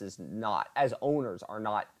Comcast is not, as owners, are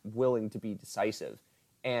not willing to be decisive.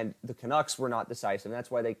 And the Canucks were not decisive. And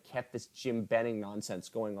that's why they kept this Jim Benning nonsense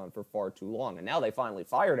going on for far too long. And now they finally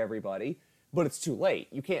fired everybody, but it's too late.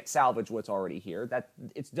 You can't salvage what's already here.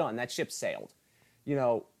 It's done. That ship sailed.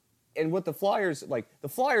 And what the Flyers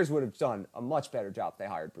would have done a much better job if they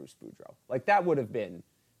hired Bruce Boudreau. Like, that would have been,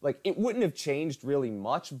 like, it wouldn't have changed really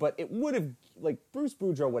much, but it would have, like, Bruce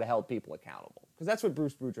Boudreau would have held people accountable. Because that's what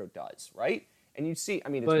Bruce Boudreau does, right? And you see, I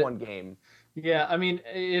mean, it's one game. Yeah, I mean,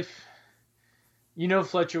 if,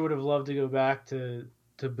 Fletcher would have loved to go back to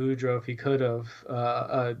Boudreau if he could have.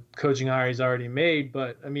 Coaching hire he's already made,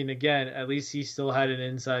 but, I mean, again, at least he still had an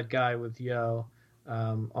inside guy with Yo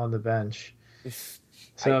on the bench.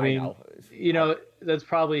 So, I mean, that's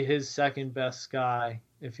probably his second best guy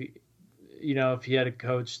if he had a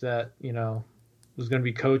coach that, was going to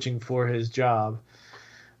be coaching for his job.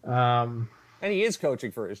 And he is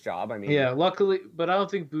coaching for his job. I mean, yeah, luckily, but I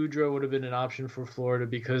don't think Boudreau would have been an option for Florida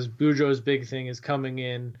because Boudreau's big thing is coming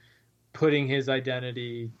in, putting his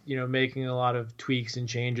identity, making a lot of tweaks and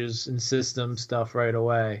changes and system stuff right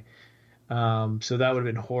away. So that would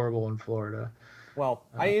have been horrible in Florida. Well,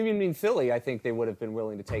 I even mean Philly. I think they would have been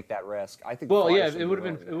willing to take that risk. I think. Well, yeah, it would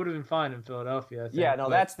have been fine in Philadelphia. I think, yeah, no,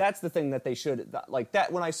 that's the thing that they should like.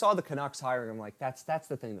 That when I saw the Canucks hiring, I'm like, that's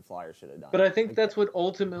the thing the Flyers should have done. But I think that's what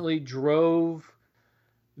ultimately drove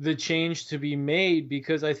the change to be made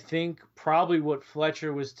because I think probably what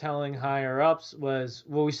Fletcher was telling higher ups was,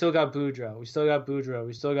 well, we still got Boudreau,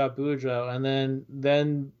 and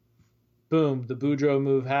then boom, the Boudreau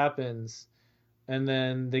move happens. And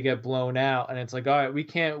then they get blown out, and it's like, all right, we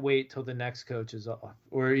can't wait till the next coach is off,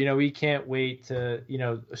 or we can't wait to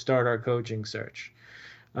start our coaching search,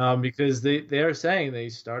 because they are saying they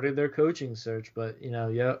started their coaching search, but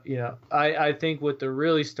I think what they're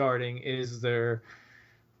really starting is their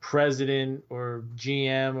president or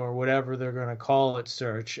GM or whatever they're going to call it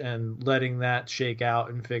search, and letting that shake out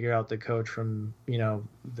and figure out the coach from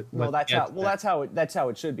that's how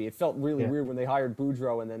it should be. It felt really weird when they hired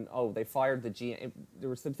Boudreau and then they fired the GM. There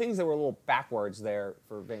were some things that were a little backwards there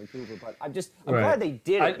for Vancouver, but I'm glad they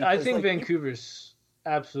did it. I think Vancouver's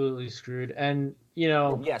absolutely screwed, and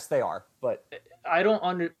yes, they are, but I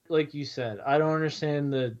don't like you said, I don't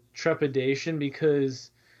understand the trepidation because.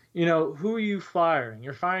 Who are you firing?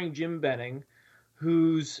 You're firing Jim Benning,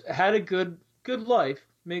 who's had a good life,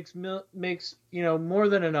 makes more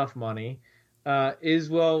than enough money, is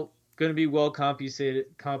going to be well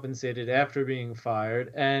compensated after being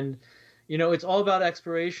fired, and it's all about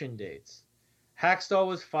expiration dates. Hackstall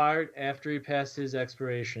was fired after he passed his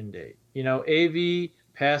expiration date. AV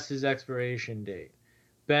passed his expiration date.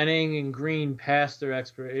 Benning and Green passed their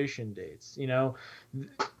expiration dates.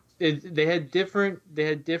 They had different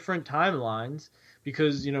timelines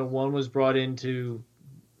because one was brought in to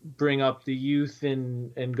bring up the youth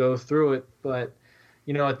and go through it, but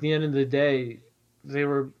at the end of the day they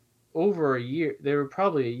were over a year. They were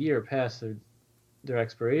probably a year past their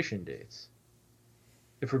expiration dates.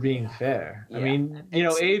 If we're being fair, yeah. I mean,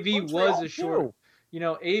 AV was a short.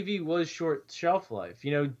 AV was short shelf life.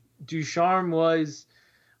 Ducharme was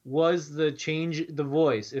the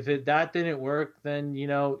voice. If that didn't work, then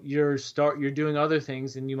you're doing other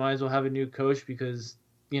things, and you might as well have a new coach because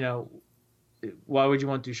why would you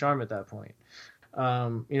want Ducharme at that point?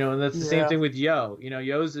 And that's the same thing with Yo.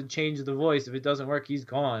 Yo's a change of the voice. If it doesn't work, he's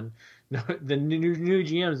gone. The new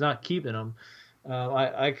GM's not keeping him.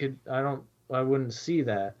 I wouldn't see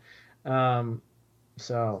that.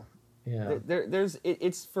 So yeah,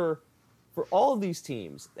 it's for all of these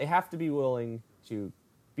teams. They have to be willing to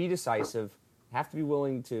be decisive, have to be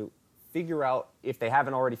willing to figure out, if they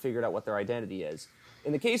haven't already figured out what their identity is.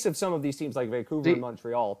 In the case of some of these teams like Vancouver and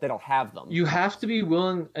Montreal, they don't have them. You have to be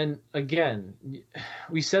willing, and again,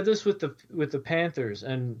 we said this with the Panthers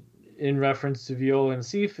and in reference to Viola and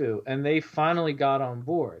Sifu, and they finally got on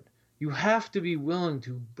board. you have to be willing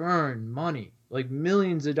to burn money, like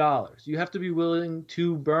millions of dollars. You have to be willing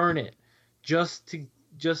to burn it just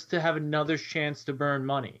to have another chance to burn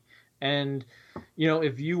money. And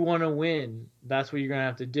if you want to win, that's what you're going to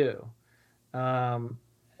have to do.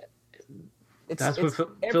 That's what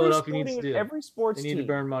Philadelphia needs to do. Every sports they need team, to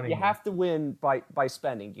burn money. You have to win by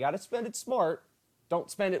spending. You got to spend it smart. Don't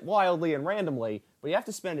spend it wildly and randomly, but you have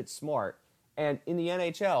to spend it smart. And in the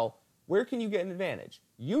NHL, where can you get an advantage?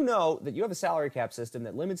 You know that you have a salary cap system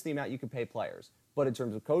that limits the amount you can pay players. But in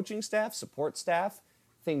terms of coaching staff, support staff,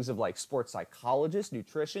 things of like sports psychologists,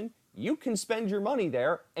 nutrition, you can spend your money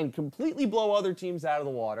there and completely blow other teams out of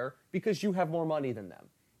the water because you have more money than them.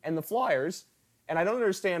 And the Flyers, and I don't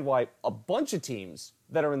understand why a bunch of teams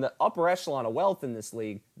that are in the upper echelon of wealth in this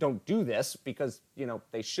league don't do this because,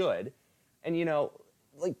 they should. And,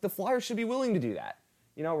 like the Flyers should be willing to do that,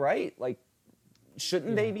 right? Like,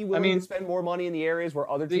 shouldn't they be willing to spend more money in the areas where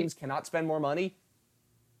other teams cannot spend more money?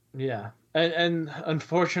 Yeah. And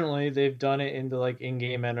unfortunately, they've done it into like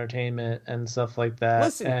in-game entertainment and stuff like that.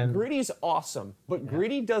 Listen, Gritty's awesome, but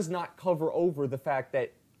Gritty does not cover over the fact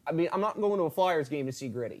that, I'm not going to a Flyers game to see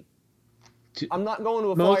Gritty. I'm not going to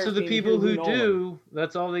a Flyers game. Most of the people who do,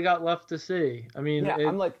 that's all they got left to see.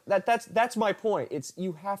 I'm like that's my point. It's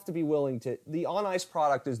you have to be willing to. The on-ice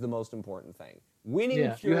product is the most important thing.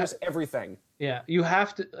 Winning cures everything. Yeah, you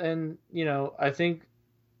have to, and I think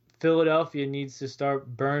Philadelphia needs to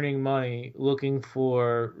start burning money looking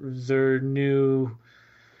for their new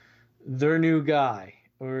guy,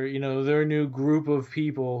 or their new group of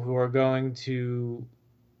people who are going to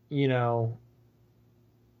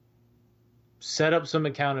set up some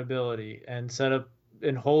accountability and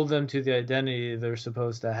hold them to the identity they're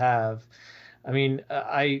supposed to have.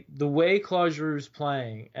 The way Claude Giroux's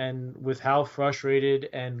playing and with how frustrated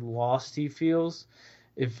and lost he feels,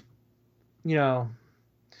 if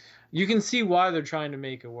you can see why they're trying to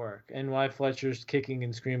make it work and why Fletcher's kicking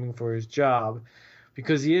and screaming for his job,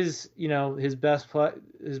 because he is, his best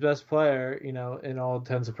player, in all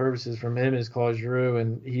intents and purposes from him is Claude Giroux,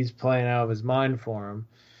 and he's playing out of his mind for him.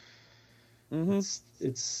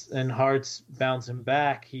 Mm-hmm. And Hart's bouncing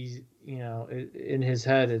back. He's, in his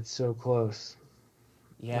head, it's so close.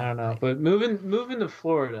 Yeah, I don't know, but moving to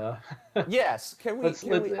Florida. Yes, can we?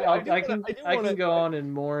 I can go on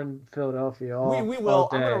and more in Philadelphia. We will.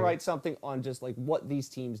 I'm going to write something on just like what these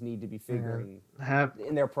teams need to be figuring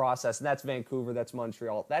in their process, and that's Vancouver, that's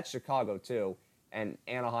Montreal, that's Chicago too, and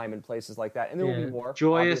Anaheim and places like that. And there will be more.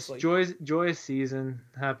 Joyous season.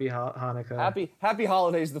 Happy Hanukkah. Happy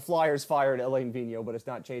holidays. The Flyers fired Alain Vigneault, but it's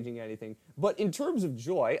not changing anything. But in terms of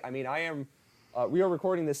joy, we are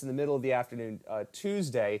recording this in the middle of the afternoon,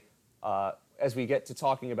 Tuesday, as we get to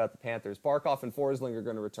talking about the Panthers. Barkov and Forsling are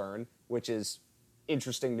going to return, which is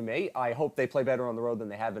interesting to me. I hope they play better on the road than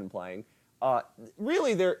they have been playing.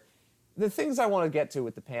 Really, the things I want to get to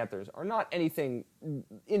with the Panthers are not anything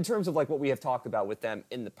in terms of like what we have talked about with them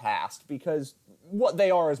in the past, because what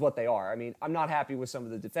they are is what they are. I'm not happy with some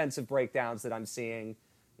of the defensive breakdowns that I'm seeing.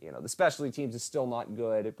 The specialty teams is still not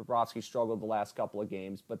good. Bobrovsky struggled the last couple of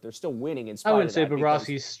games, but they're still winning in spite of that. I wouldn't say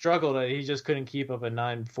Bobrovsky struggled. He just couldn't keep up a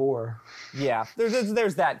 9-4. Yeah,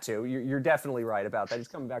 there's that too. You're definitely right about that. He's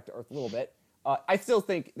coming back to earth a little bit. I still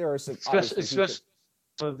think there are some... Especially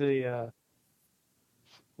with the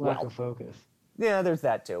lack of focus. Yeah, there's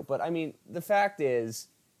that too. But, the fact is,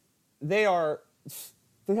 they have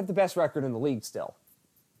the best record in the league still.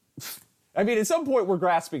 At some point, we're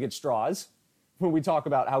grasping at straws when we talk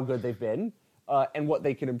about how good they've been and what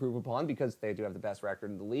they can improve upon, because they do have the best record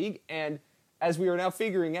in the league. And as we are now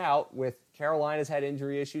figuring out, with Carolina's had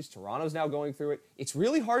injury issues, Toronto's now going through it, it's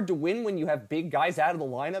really hard to win when you have big guys out of the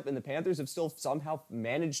lineup, and the Panthers have still somehow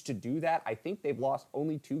managed to do that. I think they've lost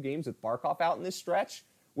only 2 games with Barkov out in this stretch,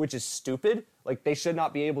 which is stupid. Like, they should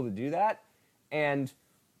not be able to do that. And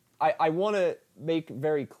I want to make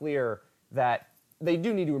very clear that they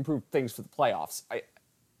do need to improve things for the playoffs.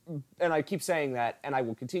 And I keep saying that, and I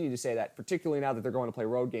will continue to say that, particularly now that they're going to play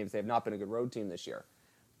road games. They have not been a good road team this year.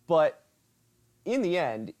 But in the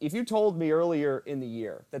end, if you told me earlier in the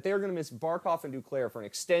year that they were going to miss Barkov and Duclair for an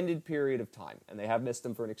extended period of time, and they have missed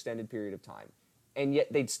them for an extended period of time, and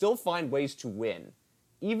yet they'd still find ways to win,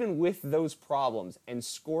 even with those problems, and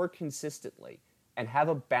score consistently, and have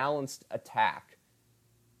a balanced attack,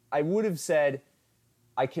 I would have said,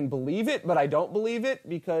 I can believe it, but I don't believe it,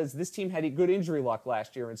 because this team had good injury luck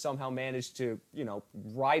last year and somehow managed to,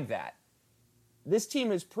 ride that. This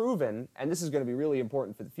team has proven, and this is going to be really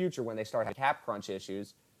important for the future when they start having cap crunch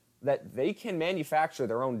issues, that they can manufacture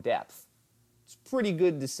their own depth. It's pretty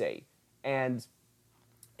good to see. And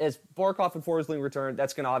as Barkov and Forsling return,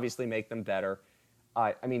 that's going to obviously make them better.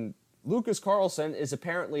 Lucas Carlson is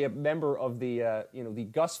apparently a member of the the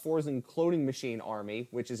Gus Forsling cloning machine army,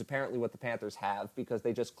 which is apparently what the Panthers have because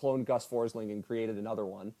they just cloned Gus Forsling and created another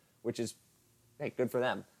one, which is, hey, good for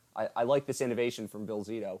them. I like this innovation from Bill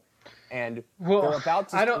Zito, and we're about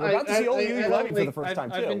to see Oli Ulielevy for the first time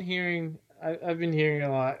too. I've been hearing a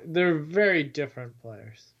lot. They're very different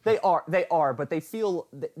players. They are, but they feel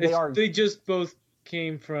they are. They just both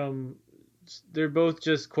came from. They're both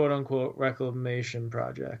just quote unquote reclamation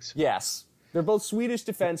projects. Yes. They're both Swedish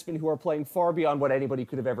defensemen who are playing far beyond what anybody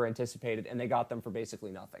could have ever anticipated, and they got them for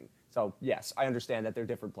basically nothing. So, yes, I understand that they're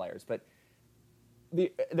different players. But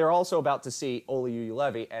they're also about to see Oli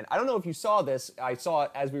Ulielevy, and I don't know if you saw this. I saw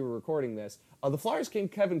it as we were recording this. The Flyers came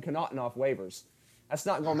Kevin Connauton off waivers. That's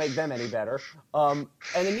not going to make them any better. And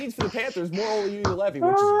it means for the Panthers more Oli Ulielevy,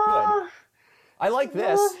 which is good. I like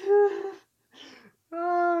this.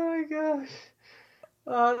 Oh my gosh.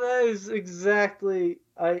 Oh, that is exactly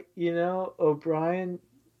O'Brien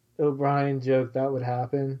joked that would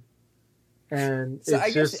happen. And so I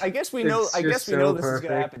guess we know this is going to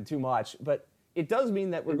happen too much, but it does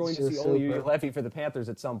mean that we're going to see Oli Ulielevy for the Panthers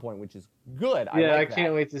at some point, which is good. I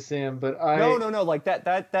can't wait to see him, but No, like that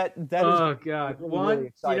oh is God.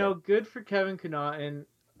 really Good for Kevin Connauton.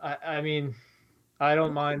 I mean, I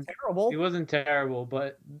don't mind. Terrible. He wasn't terrible,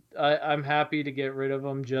 but I'm happy to get rid of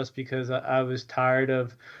him just because I was tired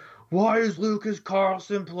of why is Lucas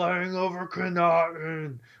Carlson playing over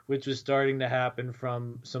Connauton, which was starting to happen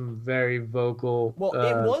from some very vocal. Well,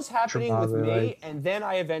 it was happening with me, like, and then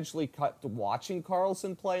I eventually cut to watching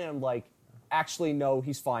Carlson play, and I'm like, actually, no,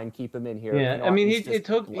 he's fine. Keep him in here. Yeah, I mean,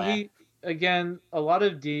 again, a lot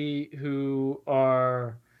of D who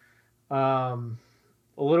are a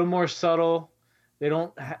little more subtle. They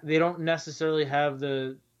don't necessarily have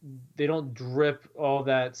they don't drip all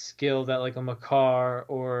that skill that like a Makar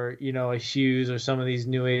or a Hughes or some of these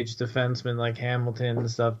new age defensemen like Hamilton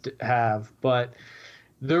and stuff have. But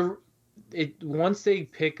once they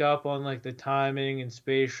pick up on like the timing and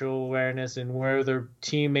spatial awareness and where their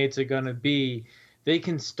teammates are going to be, they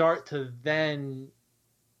can start to then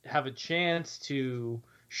have a chance to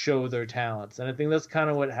show their talents. And I think that's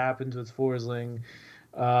kind of what happens with Forsling.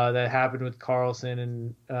 That happened with Carlson,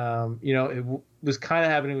 and it was kind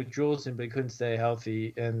of happening with Juleson, but he couldn't stay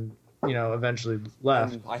healthy, and eventually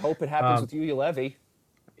left. I hope it happens with Ulielevy.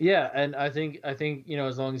 Yeah, and I think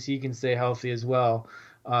as long as he can stay healthy as well,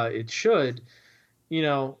 it should.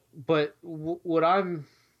 But what I'm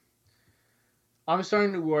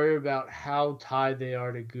starting to worry about how tied they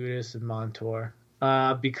are to Gudas and Montour,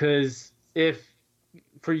 because if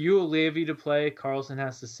for Ulielevy to play, Carlson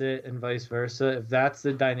has to sit, and vice versa. If that's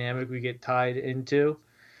the dynamic we get tied into,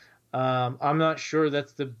 I'm not sure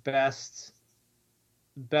that's the best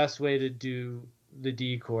way to do the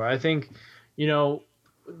decor. I think, I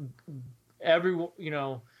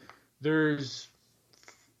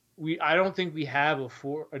don't think we have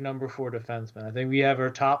a number 4 defenseman. I think we have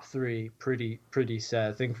our top 3 pretty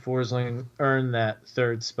set. I think Forsling earned that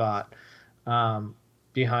 3rd spot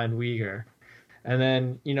behind Weegar. And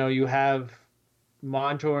then, you have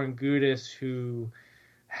Montour and Gudas who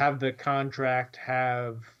have the contract,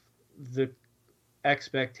 have the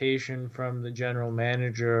expectation from the general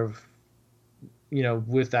manager of,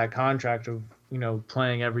 with that contract of,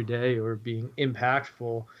 playing every day or being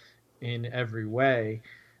impactful in every way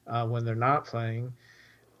when they're not playing.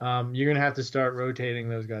 You're going to have to start rotating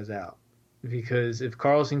those guys out, because if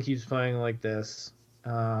Carlson keeps playing like this,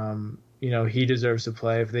 he deserves to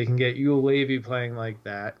play. If they can get Ulielevy playing like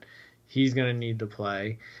that, he's going to need to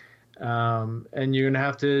play. And you're going to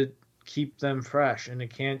have to keep them fresh. And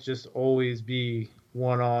it can't just always be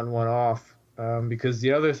one on, one off. Because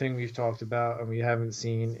the other thing we've talked about and we haven't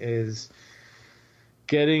seen is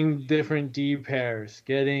getting different D pairs,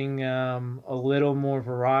 getting a little more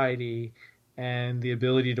variety and the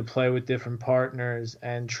ability to play with different partners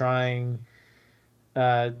and trying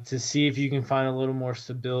to see if you can find a little more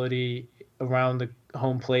stability around the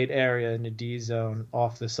home plate area in the D zone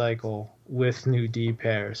off the cycle with new D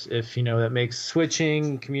pairs. If, that makes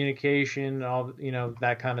switching, communication, all,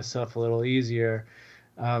 that kind of stuff a little easier.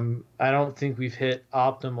 I don't think we've hit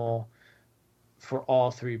optimal for all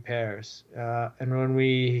 3 pairs. And when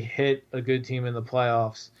we hit a good team in the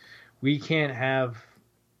playoffs, we can't have,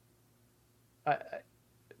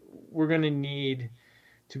 we're going to need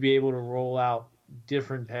to be able to roll out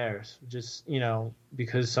different pairs, just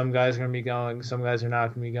because some guys are going to be going, some guys are not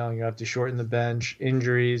going to be going. You have to shorten the bench,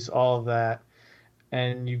 injuries, all of that,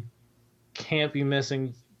 and you can't be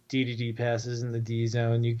missing D passes in the D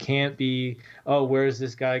zone. You can't be, oh, where's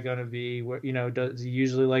this guy going to be? Where, does he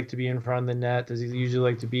usually like to be in front of the net? Does he usually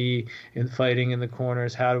like to be in fighting in the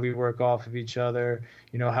corners? How do we work off of each other?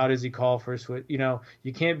 How does he call for a switch? You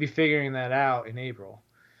can't be figuring that out in April.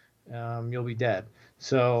 You'll be dead.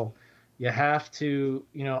 So you have to,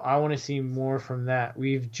 I want to see more from that.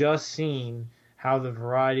 We've just seen how the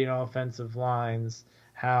variety in offensive lines,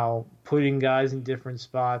 how putting guys in different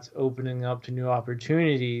spots, opening up to new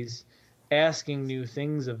opportunities, asking new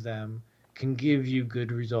things of them can give you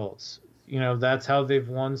good results. That's how they've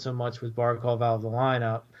won so much with Barkov out of the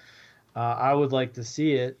lineup. I would like to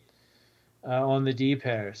see it on the D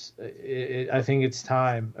pairs. I think it's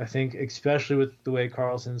time. I think especially with the way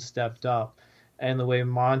Carlson stepped up and the way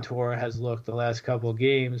Montour has looked the last couple of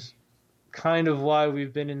games, kind of why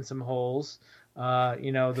we've been in some holes. I'm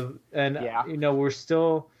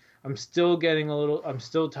still getting I'm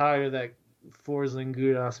still tired of that Forsling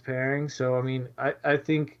Gudas pairing. So, I mean, I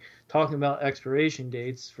think talking about expiration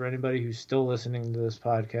dates for anybody who's still listening to this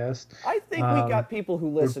podcast. I think we got people who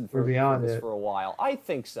listen for this it. for a while. I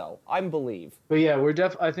think so. I believe. But yeah,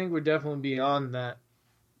 I think we're definitely beyond that.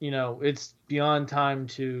 It's beyond time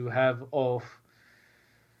to have Ulf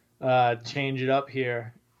change it up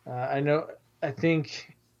here. I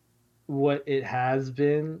think what it has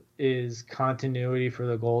been is continuity for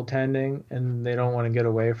the goaltending, and they don't want to get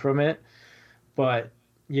away from it. But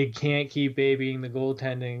you can't keep babying the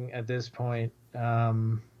goaltending at this point. I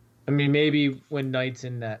mean, maybe when Knight's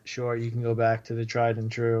in net, sure, you can go back to the tried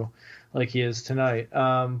and true like he is tonight.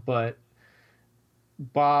 But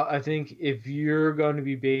Bob, I think if you're going to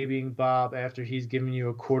be babying Bob after he's given you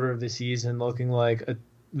a quarter of the season looking like a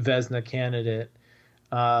Vezina candidate,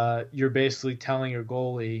 you're basically telling your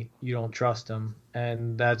goalie you don't trust him,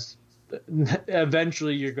 and that's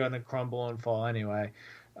eventually you're going to crumble and fall anyway.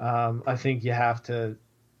 I think you have to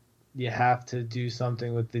do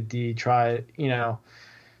something with the D. Try,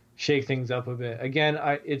 shake things up a bit. Again,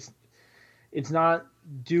 it's not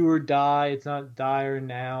do or die. It's not die or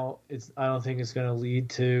now. I don't think it's going to lead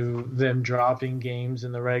to them dropping games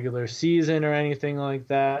in the regular season or anything like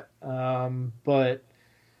that. But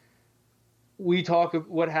we talk of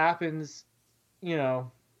what happens,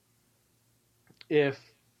 if,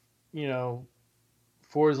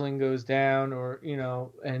 Forsling goes down or,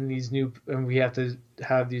 and we have to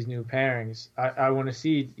have these new pairings. I want to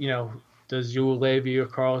see, does Juolevi or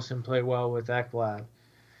Carlson play well with Ekblad?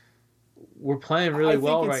 We're playing really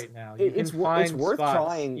well right now. It's worth spots.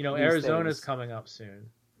 Trying. Arizona's things. Coming up soon.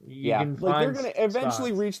 They're going to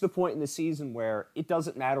eventually reach the point in the season where it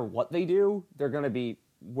doesn't matter what they do; they're going to be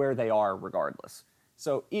where they are regardless.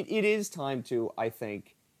 So it is time to, I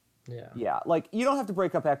think. Yeah. Like, you don't have to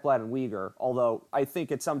break up Ekblad and Weegar, although I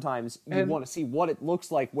think sometimes you want to see what it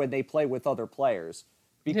looks like when they play with other players.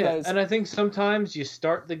 And I think sometimes you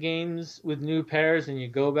start the games with new pairs and you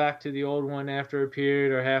go back to the old one after a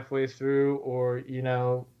period or halfway through, or,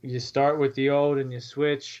 you start with the old and you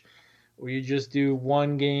switch, or you just do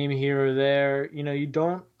one game here or there.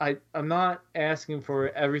 I'm not asking for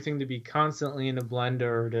everything to be constantly in a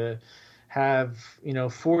blender or to have,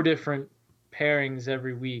 4 different pairings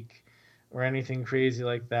every week or anything crazy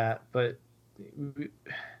like that. But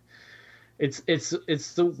it's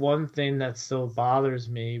the one thing that still bothers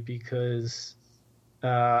me because,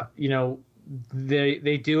 they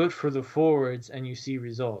do it for the forwards and you see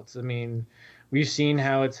results. I mean, we've seen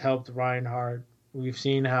how it's helped Reinhart. We've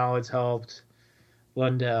seen how it's helped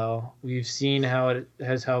Lundell. We've seen how it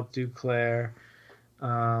has helped Duclair.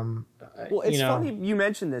 Well, it's funny you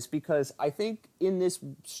mentioned this because I think in this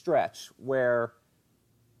stretch where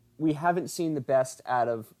we haven't seen the best out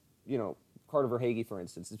of, Carter Verhaeghe, for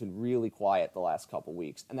instance, has been really quiet the last couple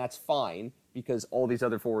weeks, and that's fine because all these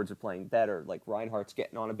other forwards are playing better. Like Reinhardt's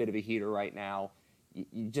getting on a bit of a heater right now.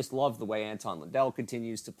 You just love the way Anton Lundell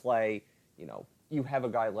continues to play. You have a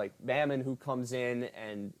guy like Mammon who comes in,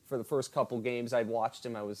 and for the first couple games I'd watched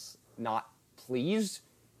him, I was not pleased.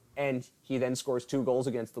 And he then scores 2 goals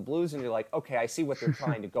against the Blues, and you're like, okay, I see what they're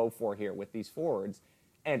trying to go for here with these forwards.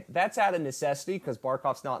 And that's out of necessity because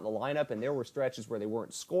Barkov's not in the lineup, and there were stretches where they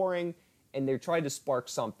weren't scoring, and they tried to spark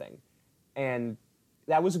something. And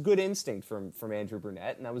that was a good instinct from Andrew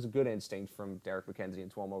Brunette, and that was a good instinct from Derek McKenzie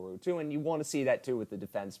and Tuomo Ruutu, too. And you want to see that, too, with the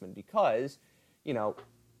defensemen because,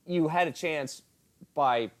 you had a chance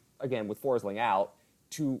with Forsling out,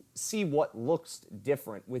 to see what looks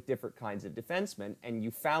different with different kinds of defensemen, and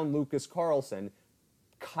you found Lucas Carlson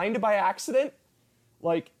kind of by accident.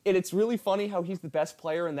 And it's really funny how he's the best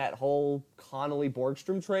player in that whole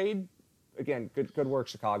Connolly-Borgstrom trade. Again, good work,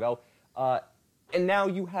 Chicago. And now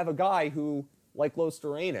you have a guy who, like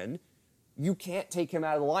Losterainen, you can't take him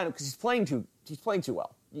out of the lineup because he's playing too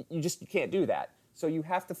well. You can't do that. So you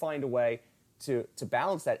have to find a way to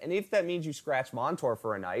balance that. And if that means you scratch Montour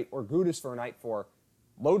for a night or Gudas for a night for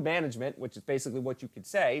load management, which is basically what you could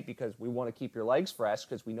say because we want to keep your legs fresh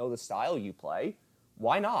because we know the style you play,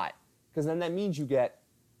 why not? Because then that means you get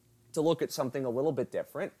to look at something a little bit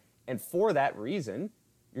different. And for that reason,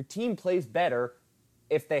 your team plays better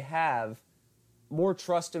if they have more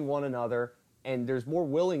trust in one another and there's more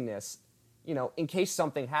willingness, in case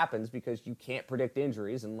something happens, because you can't predict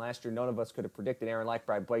injuries. And last year, none of us could have predicted Aaron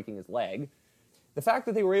Lackbrad breaking his leg. The fact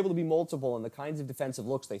that they were able to be multiple and the kinds of defensive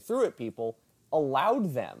looks they threw at people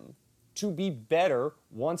allowed them to be better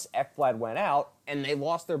once Ekblad went out and they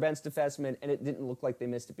lost their bench defenseman and it didn't look like they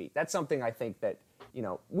missed a beat. That's something I think that,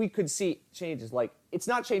 we could see changes. Like, it's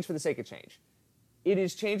not change for the sake of change. It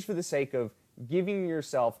is change for the sake of giving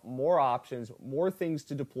yourself more options, more things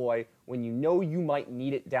to deploy when you know you might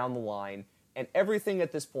need it down the line. And everything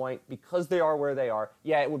at this point, because they are where they are,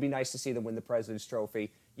 yeah, it would be nice to see them win the President's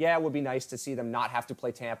Trophy. Yeah, it would be nice to see them not have to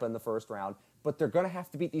play Tampa in the first round. But they're going to have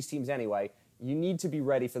to beat these teams anyway. You need to be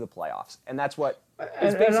ready for the playoffs. And that's what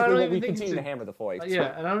is basically what we continue to hammer the point.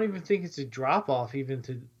 Yeah, and I don't even think it's a drop-off even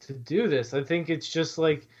to do this. I think it's just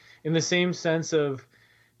like in the same sense of,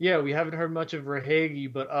 yeah, we haven't heard much of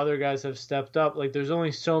Rahegi, but other guys have stepped up. Like, there's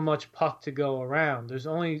only so much puck to go around. There's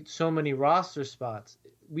only so many roster spots.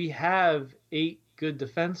 We have 8 good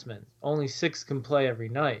defensemen. Only 6 can play every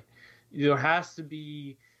night. There has to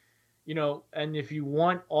be, and if you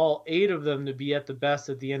want all 8 of them to be at the best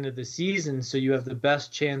at the end of the season so you have the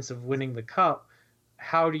best chance of winning the cup,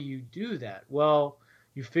 how do you do that? Well,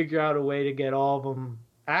 you figure out a way to get all of them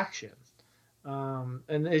action.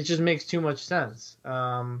 And it just makes too much sense.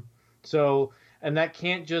 And that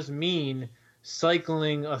can't just mean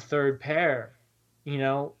cycling a third pair.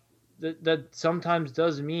 That sometimes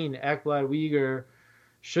does mean Ekblad, Weegar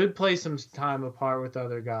should play some time apart with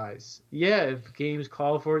other guys. Yeah, if games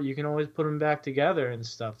call for it, you can always put them back together and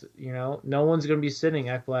stuff. No one's going to be sitting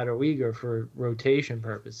Ekblad or Weegar for rotation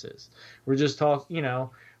purposes. We're just talking,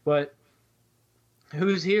 but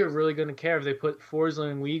who's here really going to care if they put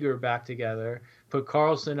Forsling and Weegar back together, put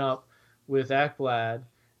Carlson up with Ekblad,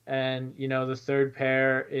 and, the third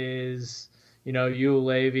pair is,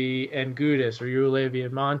 Juolevi and Gudas, or Juolevi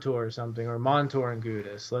and Montour or something, or Montour and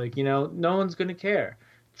Gudas. Like, no one's going to care.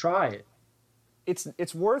 Try it.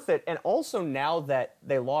 It's worth it. And also now that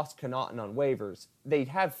they lost Connaughton on waivers, they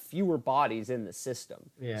have fewer bodies in the system.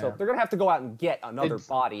 Yeah. So they're going to have to go out and get another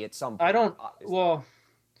body at some point.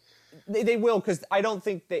 They will, because I don't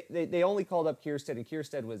think they only called up Kiersted, and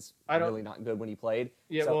Kiersted was really not good when he played.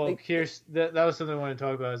 Yeah, so that was something I wanted to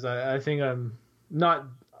talk about. Is I think I'm not.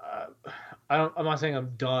 I'm not saying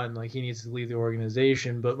I'm done. Like, he needs to leave the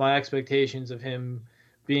organization, but my expectations of him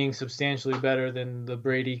being substantially better than the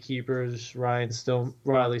Brady keepers, Riley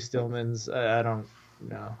Stillman's, I don't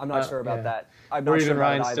know. I'm not sure about that. I'm not sure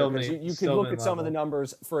about it either. You could look at some of the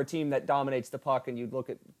numbers for a team that dominates the puck, and you'd look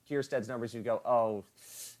at Kiersted's numbers, and you'd go, oh,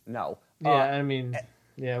 no. Yeah,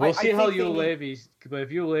 we'll see how Juolevi, but if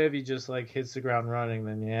Juolevi just hits the ground running,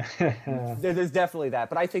 then yeah. There's definitely that,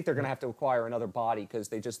 but I think they're going to have to acquire another body because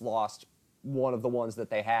they just lost one of the ones that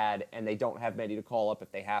they had, and they don't have many to call up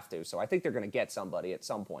if they have to. So I think they're going to get somebody at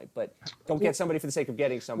some point, but don't get somebody for the sake of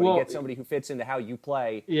getting somebody. Get somebody who fits into how you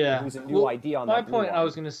play, who's a new idea on that. My point I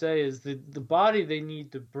was going to say is the body they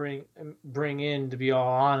need to bring in, to be all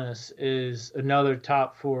honest, is another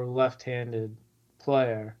top 4 left-handed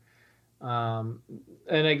player. And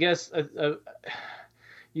I guess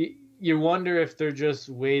you wonder if they're just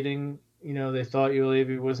waiting. They thought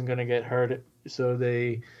Juolevi wasn't going to get hurt, so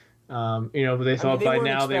they, but they thought by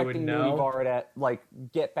now they would know. Nunavara to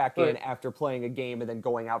get back in after playing a game and then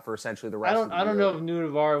going out for essentially the rest of the year. I don't know if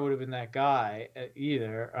Nunavara would have been that guy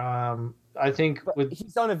either. I think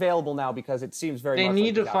he's unavailable now because it seems very. They much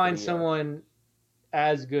need to find someone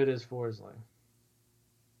as good as Forsling.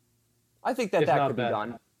 I think that could be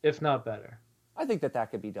done. If not better. I think that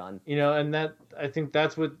could be done. And that I think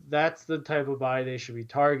that's the type of body they should be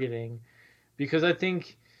targeting, because I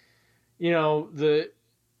think, when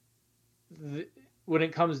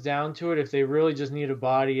it comes down to it, if they really just need a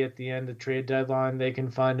body at the end of trade deadline, they can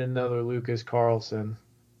find another Lucas Carlson.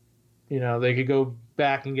 They could go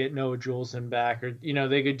back and get Noah Juleson back, or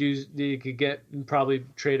they could get probably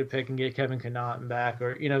trade a pick and get Kevin Connaughton back,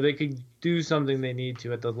 or they could do something they need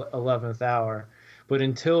to at the 11th hour. But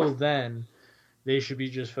until then, they should be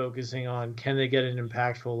just focusing on, can they get an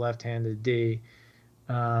impactful left-handed D,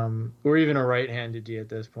 or even a right-handed D at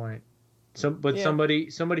this point. Somebody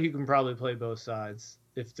who can probably play both sides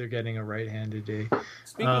if they're getting a right-handed D.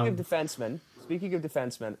 Speaking of defensemen, speaking of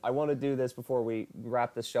defensemen, I want to do this before we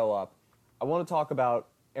wrap this show up. I want to talk about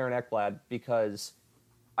Aaron Ekblad because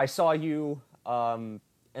I saw you and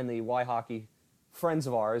the Y Hockey friends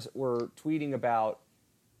of ours were tweeting about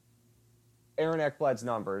Aaron Ekblad's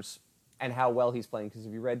numbers and how well he's playing. Because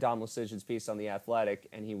if you read Dom Luszczyszyn's piece on The Athletic,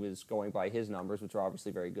 and he was going by his numbers, which are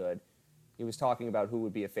obviously very good, he was talking about who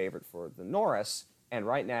would be a favorite for the Norris. And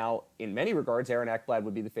right now, in many regards, Aaron Ekblad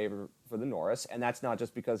would be the favorite for the Norris. And that's not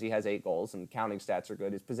just because he has 8 goals and counting stats are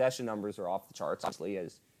good. His possession numbers are off the charts, obviously,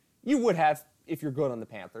 as you would have if you're good on the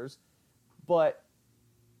Panthers. But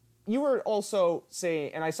you were also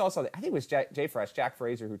saying, and I saw something, I think it was Jack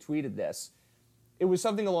Fraser, who tweeted this. It was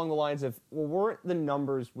something along the lines of, well, weren't the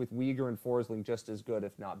numbers with Weegar and Forsling just as good,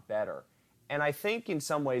 if not better? And I think in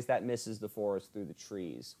some ways that misses the forest through the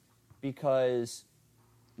trees. Because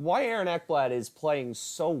why Aaron Ekblad is playing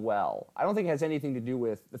so well, I don't think it has anything to do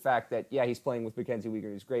with the fact that, yeah, he's playing with Mackenzie Weegar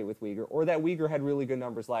and he's great with Weegar, or that Weegar had really good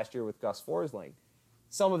numbers last year with Gus Forsling.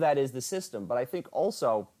 Some of that is the system. But I think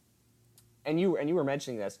also, and you were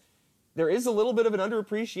mentioning this, there is a little bit of an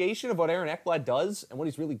underappreciation of what Aaron Ekblad does and what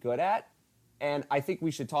he's really good at. And I think we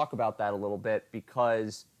should talk about that a little bit,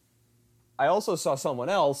 because I also saw someone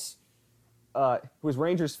else who was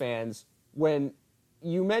Rangers fans when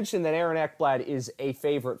you mentioned that Aaron Ekblad is a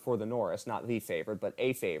favorite for the Norris, not the favorite, but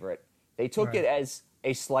a favorite. They took it as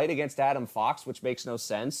a slight against Adam Fox, which makes no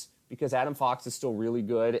sense because Adam Fox is still really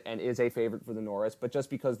good and is a favorite for the Norris. But just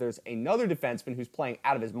because there's another defenseman who's playing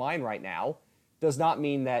out of his mind right now does not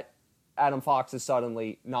mean that Adam Fox is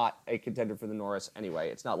suddenly not a contender for the Norris anyway.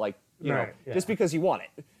 It's not like, just because he won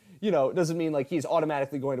it, doesn't mean like he's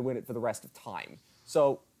automatically going to win it for the rest of time.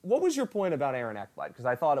 So what was your point about Aaron Ekblad? Because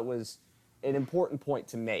I thought it was an important point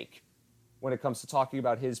to make when it comes to talking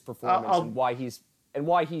about his performance and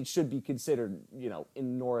why he should be considered,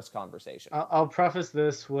 in Norris conversation. I'll preface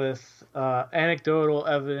this with anecdotal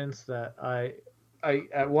evidence that I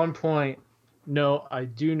at one point I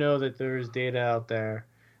do know that there is data out there,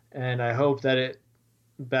 and I hope that it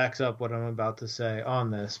backs up what I'm about to say on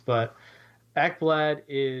this. But Ekblad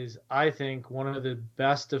is, I think, one of the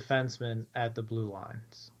best defensemen at the blue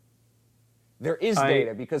lines. There is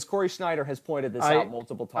data because Corey Schneider has pointed this out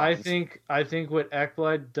multiple times. I think what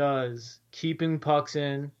Ekblad does, keeping pucks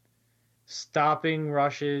in, stopping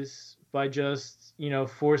rushes by just,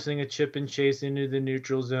 forcing a chip and chase into the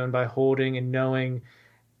neutral zone by holding and knowing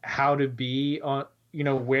how to be on,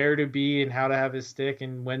 where to be and how to have his stick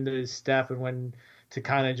and when to step and when to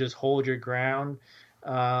kind of just hold your ground,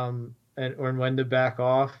 or when to back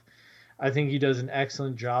off. I think he does an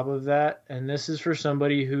excellent job of that. And this is for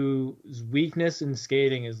somebody whose weakness in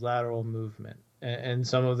skating is lateral movement and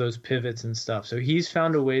some of those pivots and stuff. So he's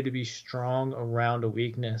found a way to be strong around a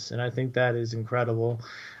weakness. And I think that is incredible.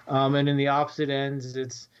 And in the opposite ends,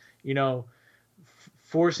 it's,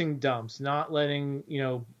 forcing dumps, not letting,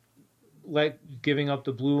 giving up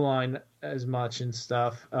the blue line as much and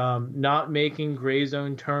stuff, not making gray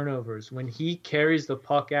zone turnovers. When he carries the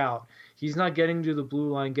puck out, he's not getting to the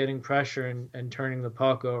blue line, getting pressure and turning the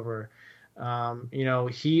puck over.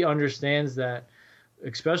 He understands that,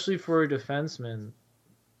 especially for a defenseman,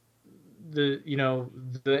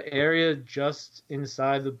 the area just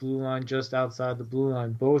inside the blue line, just outside the blue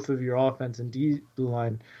line, both of your offense and D blue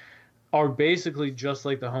line are basically just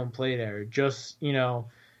like the home plate area. Just,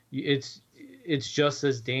 it's just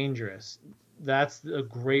as dangerous. That's a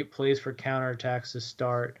great place for counterattacks to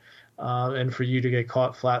start. And for you to get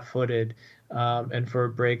caught flat-footed, and for a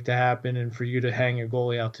break to happen, and for you to hang your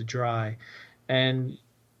goalie out to dry. And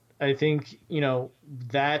I think,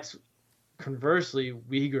 that's conversely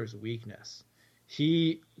Weegar's weakness.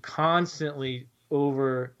 He constantly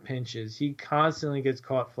over pinches. He constantly gets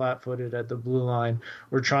caught flat-footed at the blue line.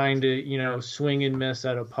 We're trying to, swing and miss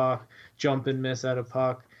at a puck, jump and miss at a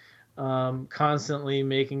puck, constantly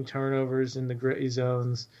making turnovers in the gray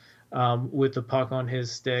zones. With the puck on his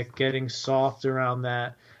stick, getting soft around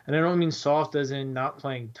that. And I don't mean soft as in not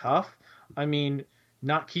playing tough. I mean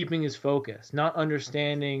not keeping his focus, not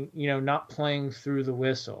understanding, not playing through the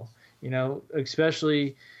whistle,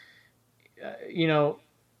 especially,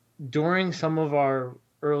 during some of our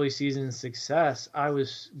early season success, I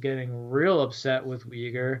was getting real upset with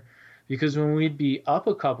Weegar because when we'd be up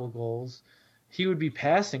a couple goals, he would be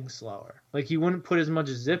passing slower. Like he wouldn't put as much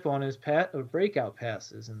zip on his breakout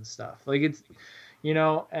passes and stuff. Like it's,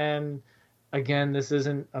 and again,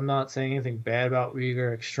 I'm not saying anything bad about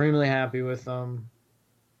Weegar. Extremely happy with him.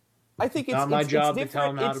 I think it's not my job to tell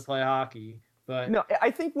him how to play hockey, but no,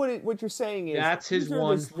 I think what you're saying is that's his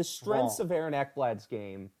one the strengths of Aaron Ekblad's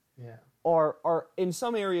game. Yeah. are in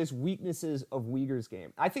some areas weaknesses of Uyghur's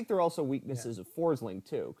game. I think they're also weaknesses of Forsling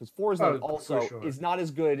too, because Forsling also is not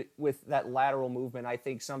as good with that lateral movement. I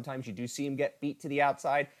think sometimes you do see him get beat to the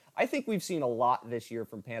outside. I think we've seen a lot this year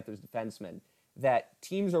from Panthers defensemen that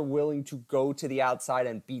teams are willing to go to the outside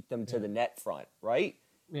and beat them to the net front, right?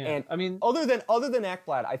 Yeah. And I mean, other than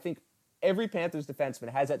Ekblad, I think every Panthers defenseman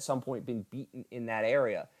has at some point been beaten in that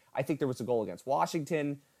area. I think there was a goal against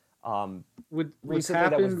Washington. Recently,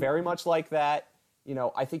 that was very much like that. You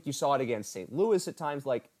know, I think you saw it against St. Louis at times.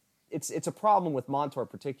 Like, it's a problem with Montour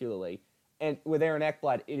particularly. And with Aaron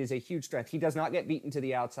Ekblad, it is a huge strength. He does not get beaten to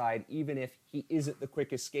the outside, even if he isn't the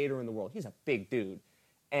quickest skater in the world. He's a big dude.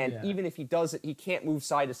 And even if he does it, he can't move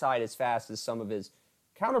side to side as fast as some of his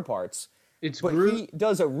counterparts. But he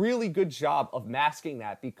does a really good job of masking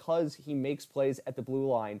that because he makes plays at the blue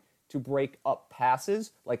line to break up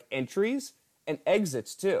passes, like entries, and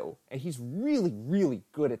exits too. And he's really, really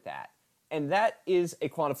good at that. And that is a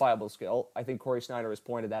quantifiable skill. I think Corey Schneider has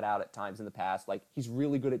pointed that out at times in the past. Like, he's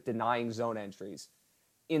really good at denying zone entries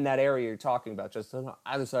in that area you're talking about, just on the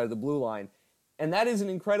other side of the blue line. And that is an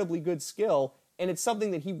incredibly good skill, and it's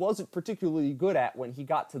something that he wasn't particularly good at when he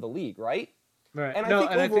got to the league, right? Right. And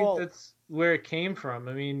I think that's where it came from.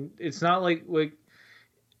 I mean, it's not like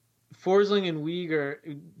Forsling and Uyghur,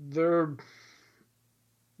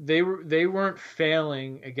 they weren't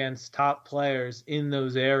failing against top players in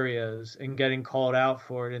those areas and getting called out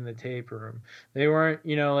for it in the tape room. They weren't,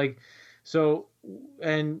 he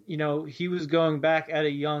was going back at a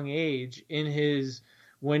young age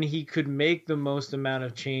when he could make the most amount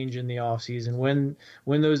of change in the offseason,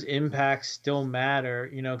 when those impacts still matter,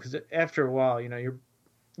 because after a while, you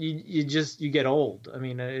get old. I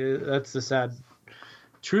mean, that's the sad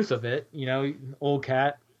truth of it, old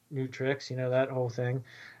cat, new tricks, that whole thing.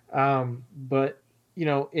 But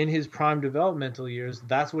in his prime developmental years,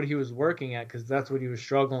 that's what he was working at, because that's what he was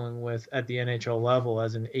struggling with at the NHL level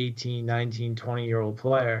as an 18, 19, 20-year-old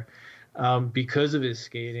player, because of his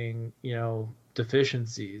skating,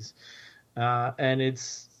 deficiencies. And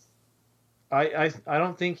I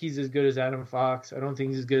don't think he's as good as Adam Fox. I don't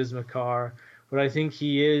think he's as good as Makar, but I think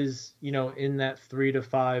he is, in that 3 to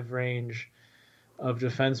 5 range of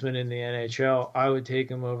defensemen in the NHL. I would take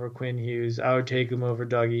him over Quinn Hughes. I would take him over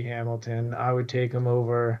Dougie Hamilton. I would take him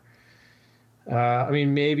over,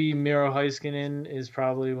 maybe Miro Heiskanen is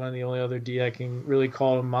probably one of the only other D I can really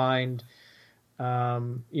call to mind.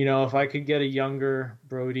 If I could get a younger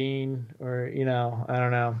Brodin or, I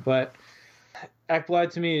don't know. But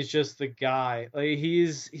Ekblad to me is just the guy. Like,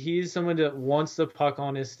 he's someone that wants the puck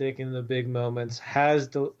on his stick in the big moments, has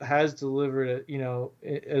delivered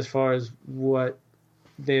it, as far as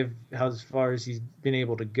he's been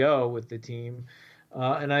able to go with the team.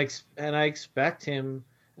 And I expect him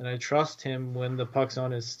and I trust him when the puck's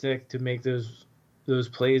on his stick to make those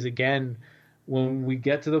plays again when we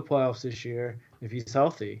get to the playoffs this year, if he's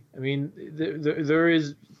healthy. I mean, there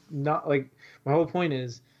is not, like, my whole point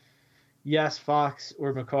is, yes, Fox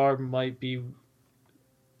or Makar might be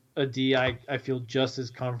a D I feel just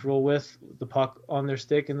as comfortable with the puck on their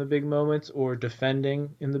stick in the big moments or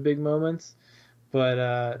defending in the big moments.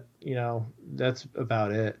 But, that's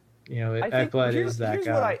about it. Ekblad is that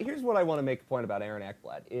guy. Here's what I want to make a point about Aaron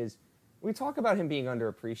Ekblad is, we talk about him being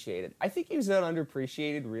underappreciated. I think he was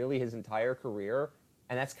underappreciated really his entire career,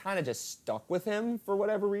 and that's kind of just stuck with him for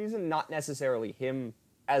whatever reason, not necessarily him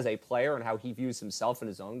as a player and how he views himself in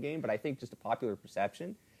his own game, but I think just a popular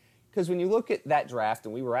perception. Because when you look at that draft,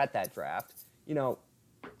 and we were at that draft, if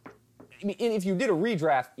you did a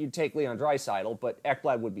redraft, you'd take Leon Draisaitl, but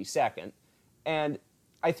Ekblad would be second. And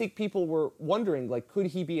I think people were wondering, like, could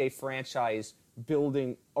he be a franchise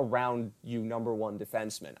building around you number one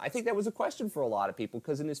defenseman? I think that was a question for a lot of people,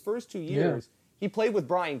 because in his first 2 years, he played with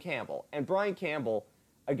Brian Campbell. And Brian Campbell,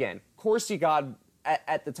 again, Corsi God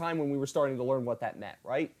at the time when we were starting to learn what that meant,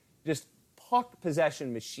 right? Just puck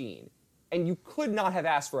possession machine. And you could not have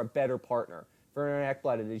asked for a better partner for Aaron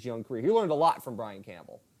Ekblad in his young career. He learned a lot from Brian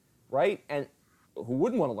Campbell, right? And who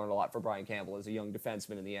wouldn't want to learn a lot from Brian Campbell as a young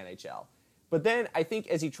defenseman in the NHL? But then I think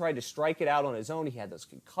as he tried to strike it out on his own, he had those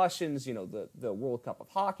concussions, the World Cup of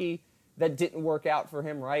Hockey that didn't work out for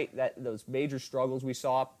him, right? Those major struggles we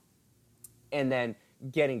saw. And then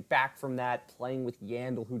getting back from that, playing with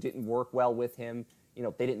Yandel, who didn't work well with him.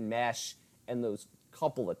 They didn't mesh. And those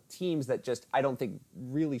couple of teams that just, I don't think,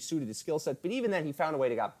 really suited his skill set. But even then, he found a way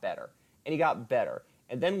to get better. And he got better.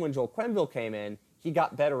 And then when Joel Quenneville came in, he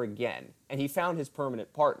got better again. And he found his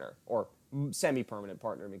permanent partner, or semi-permanent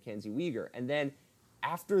partner, Mackenzie Weegar. And then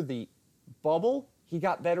after the bubble, he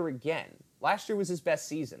got better again. Last year was his best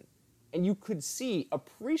season. And you could see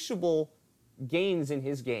appreciable gains in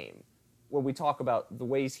his game when we talk about the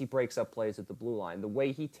ways he breaks up plays at the blue line, the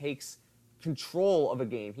way he takes control of a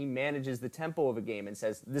game, he manages the tempo of a game and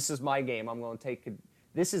says, this is my game, I'm going to take it.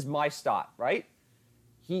 This is my stop, right?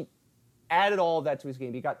 He added all of that to his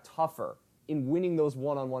game. He got tougher in winning those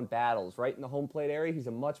one-on-one battles, right? In the home plate area, he's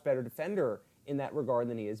a much better defender in that regard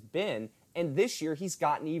than he has been. And this year, he's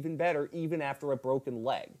gotten even better, even after a broken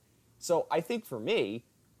leg. So I think for me,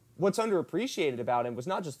 what's underappreciated about him was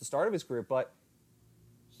not just the start of his career, but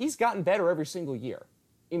he's gotten better every single year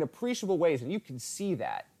in appreciable ways, and you can see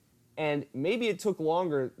that. And maybe it took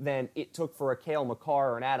longer than it took for a Cale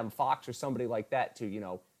Makar or an Adam Fox or somebody like that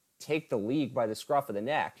to, take the league by the scruff of the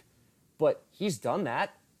neck. But he's done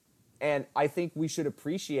that. And I think we should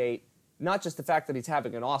appreciate not just the fact that he's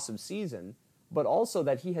having an awesome season, but also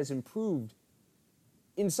that he has improved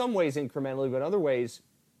in some ways incrementally, but in other ways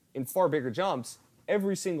in far bigger jumps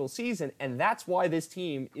every single season. And that's why this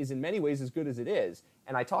team is in many ways as good as it is.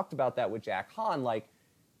 And I talked about that with Jack Hahn. Like,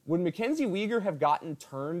 would Mackenzie Weegar have gotten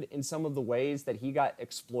turned in some of the ways that he got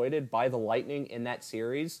exploited by the Lightning in that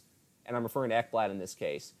series? And I'm referring to Ekblad in this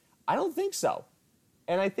case. I don't think so.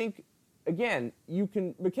 And I think, again,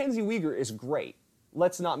 Mackenzie Weegar is great.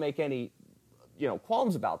 Let's not make any,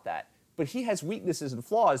 qualms about that. But he has weaknesses and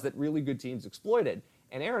flaws that really good teams exploited.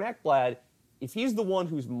 And Aaron Ekblad, if he's the one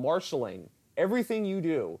who's marshaling everything you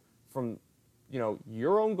do from,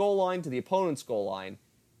 your own goal line to the opponent's goal line,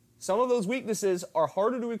 some of those weaknesses are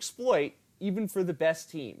harder to exploit even for the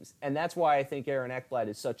best teams. And that's why I think Aaron Ekblad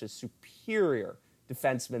is such a superior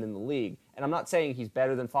defenseman in the league. And I'm not saying he's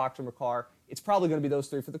better than Fox or Makar. It's probably going to be those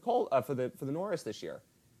three for the Norris this year.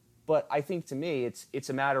 But I think to me, it's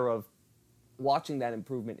a matter of watching that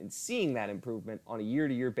improvement and seeing that improvement on a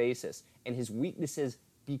year-to-year basis, and his weaknesses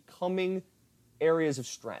becoming areas of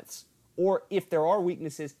strengths. Or if there are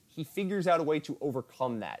weaknesses, he figures out a way to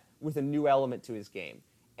overcome that with a new element to his game.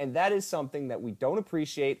 And that is something that we don't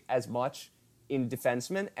appreciate as much in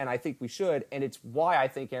defensemen, and I think we should, and it's why I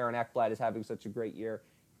think Aaron Ekblad is having such a great year.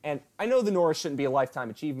 And I know the Norris shouldn't be a Lifetime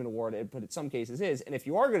Achievement Award, but in some cases is. And if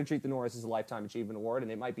you are going to treat the Norris as a Lifetime Achievement Award,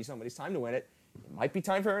 and it might be somebody's time to win it, it might be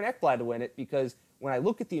time for Aaron Ekblad to win it, because when I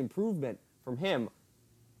look at the improvement from him,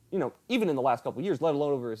 even in the last couple of years, let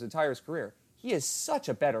alone over his entire career, he is such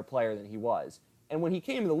a better player than he was. And when he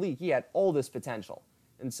came in the league, he had all this potential.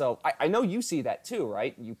 And so I know you see that too,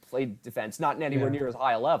 right? You played defense, not in anywhere near as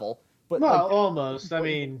high a level. But almost. I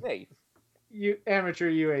mean,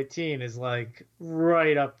 amateur U18 is like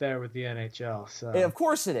right up there with the NHL. So of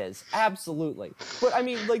course it is, absolutely. But I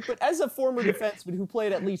mean, but as a former defenseman who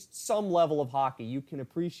played at least some level of hockey, you can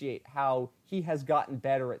appreciate how he has gotten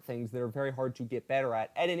better at things that are very hard to get better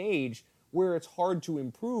at an age where it's hard to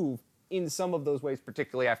improve in some of those ways,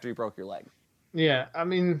 particularly after you broke your leg. Yeah, I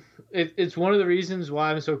mean, it's one of the reasons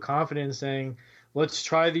why I'm so confident in saying, let's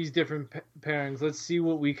try these different pairings. Let's see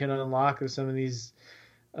what we can unlock with some of these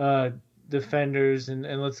defenders,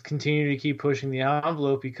 and let's continue to keep pushing the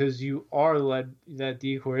envelope, because that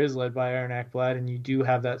decor is led by Aaron Ekblad, and you do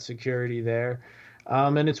have that security there.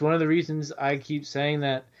 And it's one of the reasons I keep saying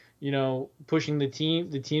that, pushing the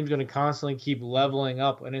team's going to constantly keep leveling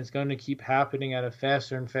up, and it's going to keep happening at a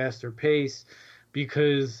faster and faster pace,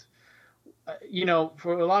 because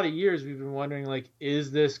for a lot of years we've been wondering,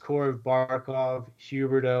 is this core of Barkov,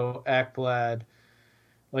 Huberdeau, Ekblad,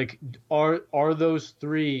 are those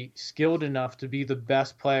three skilled enough to be the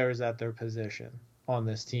best players at their position on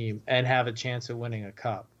this team and have a chance of winning a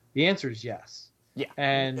cup? The answer is yes. Yeah.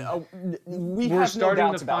 And we're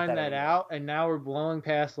starting to find that out, and now we're blowing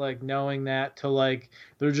past knowing that to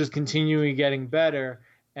they're just continuing getting better,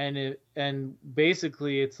 and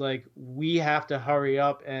basically it's we have to hurry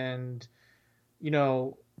up and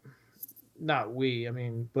not we, I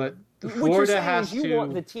mean, but Florida has to. You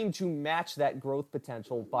want the team to match that growth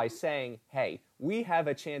potential by saying, hey, we have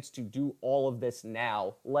a chance to do all of this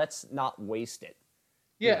now. Let's not waste it.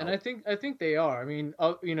 Yeah, and I think they are. I mean,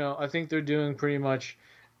 I think they're doing pretty much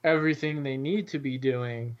everything they need to be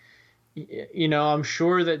doing. I'm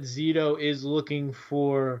sure that Zito is looking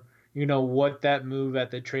for, what that move at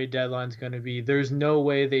the trade deadline is going to be. There's no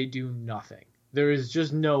way they do nothing. There is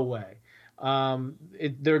just no way.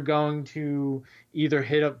 They're going to either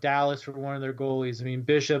hit up Dallas for one of their goalies. I mean,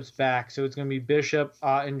 Bishop's back, so it's going to be Bishop,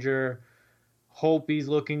 Ottinger, Holtby's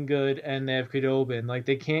looking good, and they have Khudobin.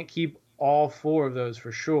 They can't keep all four of those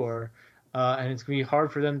for sure, and it's going to be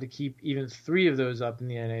hard for them to keep even three of those up in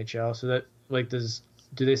the NHL. So that,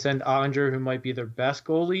 do they send Ottinger, who might be their best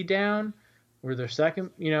goalie, down, or their second,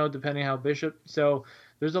 depending how Bishop. So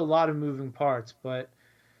there's a lot of moving parts, but,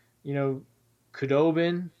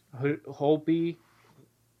 Khudobin, Holtby,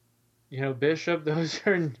 Bishop, those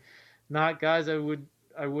are not guys I would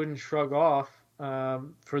wouldn't shrug off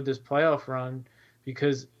for this playoff run,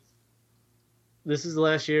 because this is the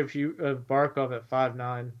last year of Barkov at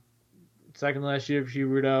 5'9", second last year of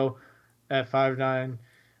Huberdeau at 5'9".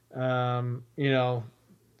 You know,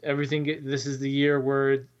 this is the year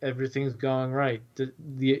where everything's going right.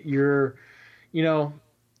 You're, you know,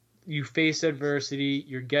 you face adversity,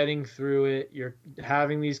 you're getting through it, you're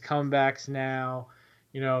having these comebacks now.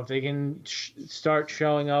 You know, if they can start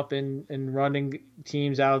showing up and running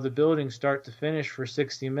teams out of the building start to finish for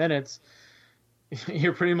 60 minutes,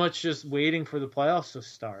 you're pretty much just waiting for the playoffs to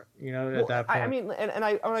start, you know, at that point. I mean, and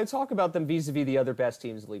when I talk about them vis-a-vis the other best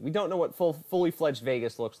teams in the league, we don't know what fully fledged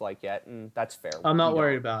Vegas looks like yet, and that's fair. I'm not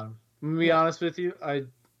worried about them. I'm going to be honest with you.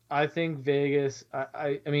 I think Vegas,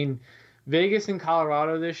 I mean, Vegas and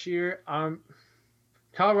Colorado this year,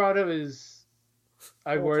 Colorado is,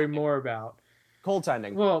 I worry more about.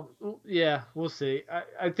 Goaltending. Well, yeah, we'll see.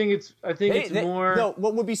 I think it's more. No,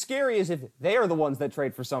 what would be scary is if they are the ones that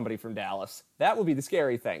trade for somebody from Dallas. That would be the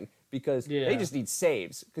scary thing, because they just need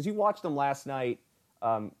saves. Because you watched them last night,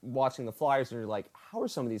 watching the Flyers, and you're like, how are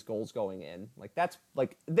some of these goals going in? Like, that's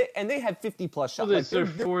like, they had 50-plus shots. Well, it's their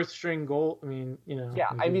fourth string goal. I mean, you know. Yeah,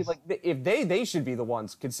 I mean, like, if they should be the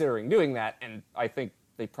ones considering doing that, and I think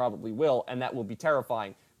they probably will, and that will be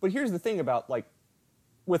terrifying. But here's the thing about, like,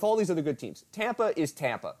 with all these other good teams, Tampa is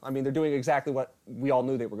Tampa. I mean, they're doing exactly what we all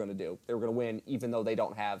knew they were going to do. They were going to win, even though they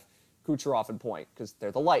don't have Kucherov and Point, because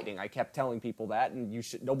they're the Lightning. I kept telling people that, and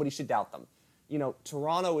nobody should doubt them. You know,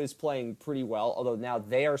 Toronto is playing pretty well, although now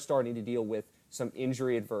they are starting to deal with some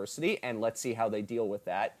injury adversity, and let's see how they deal with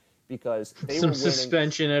that, because they were winning. Some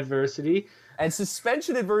suspension adversity. And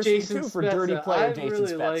suspension adversity, Jason too, for dirty player Jason Spezza. I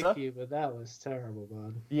really Spezza. like you, but that was terrible,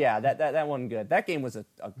 bud. Yeah, that wasn't good. That game was a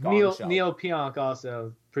gong show. Neil Pionk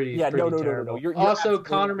also pretty no, terrible. No. You're also,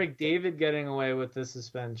 Connor McDavid getting away with the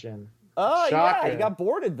suspension. Oh, yeah, he got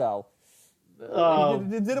boarded, though. Oh.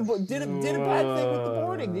 Did a bad thing with the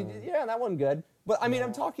boarding. Yeah, that wasn't good. But, I mean,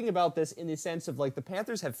 I'm talking about this in the sense of, like, the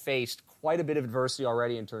Panthers have faced quite a bit of adversity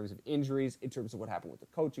already in terms of injuries, in terms of what happened with the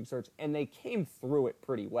coaching search, and they came through it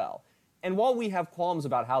pretty well. And while we have qualms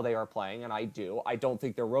about how they are playing, and I don't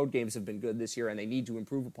think their road games have been good this year, and they need to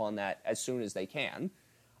improve upon that as soon as they can.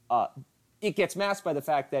 It gets masked by the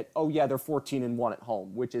fact that, oh yeah, they're 14-1 at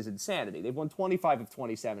home, which is insanity. They've won 25 of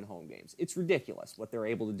 27 home games. It's ridiculous what they're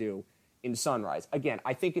able to do in Sunrise. Again,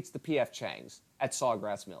 I think it's the P.F. Chang's at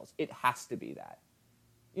Sawgrass Mills. It has to be that.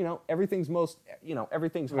 You know, everything's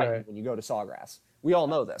heightened right when you go to Sawgrass. We all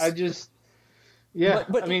know this.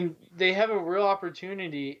 But I mean, they have a real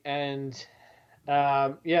opportunity, and they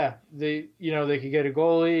could get a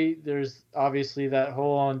goalie. There's obviously that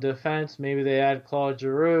hole on defense. Maybe they add Claude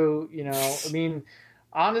Giroux. You know, I mean,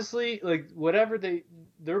 honestly, like whatever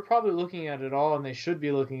they're probably looking at it all, and they should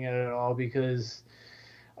be looking at it all, because,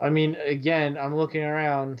 I mean, again, I'm looking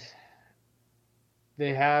around.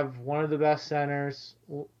 They have one of the best centers,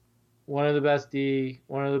 one of the best D,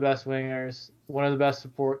 one of the best wingers, one of the best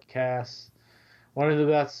support casts, one of the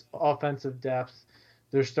best offensive depth.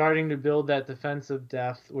 They're starting to build that defensive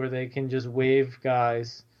depth where they can just wave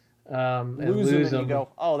guys and lose them. And you go,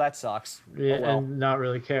 oh, that sucks. Yeah, oh, well. And not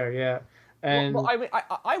really care. Yeah, and I mean,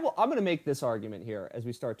 I'm going to make this argument here as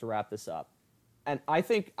we start to wrap this up, and I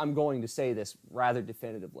think I'm going to say this rather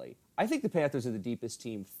definitively. I think the Panthers are the deepest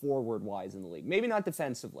team forward-wise in the league. Maybe not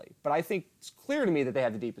defensively, but I think it's clear to me that they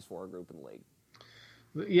have the deepest forward group in the league.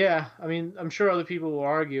 Yeah, I mean, I'm sure other people will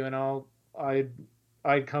argue, and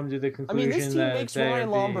I'd come to the conclusion that this team makes Ryan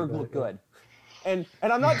Lomberg look good. And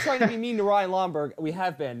I'm not trying to be mean to Ryan Lomberg. We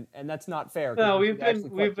have been, and that's not fair. No, we've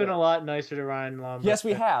been a lot nicer to Ryan Lomberg. Yes,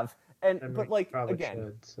 we have. But like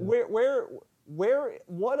again,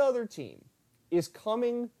 what other team is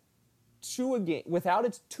coming to a game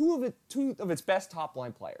without two of its best top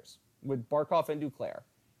line players, with Barkov and Duclair,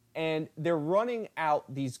 and they're running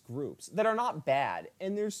out these groups that are not bad,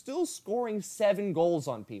 and they're still scoring 7 goals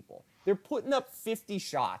on people. They're putting up 50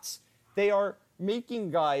 shots. They are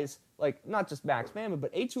making guys like not just Max Manman,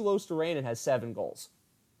 but Eetu Luostarinen has 7 goals.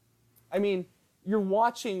 I mean, you're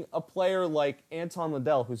watching a player like Anton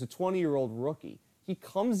Lundell, who's a 20-year-old rookie. He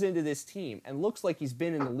comes into this team and looks like he's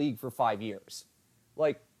been in the league for 5 years.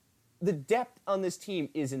 Like, the depth on this team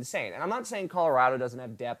is insane. And I'm not saying Colorado doesn't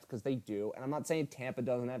have depth, because they do. And I'm not saying Tampa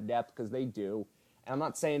doesn't have depth, because they do. And I'm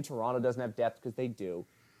not saying Toronto doesn't have depth, because they do.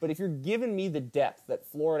 But if you're giving me the depth that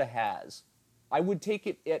Florida has, I would take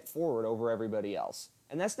it at forward over everybody else.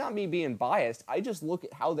 And that's not me being biased. I just look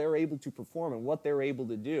at how they're able to perform and what they're able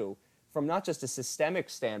to do from not just a systemic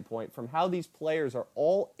standpoint, from how these players are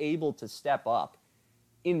all able to step up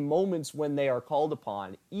in moments when they are called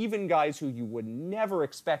upon, even guys who you would never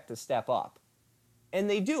expect to step up. and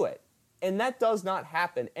they do it. And that does not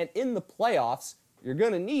happen. And in the playoffs, you're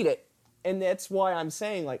going to need it. And that's why I'm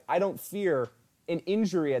saying, like, I don't fear an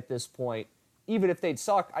injury at this point. Even if they'd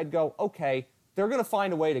suck, I'd go, okay, they're going to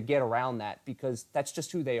find a way to get around that because that's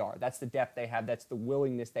just who they are. That's the depth they have. That's the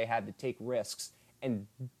willingness they have to take risks and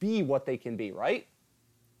be what they can be, right?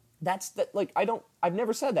 I've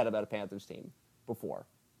never said that about a Panthers team before.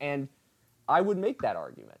 And I would make that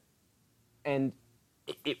argument. And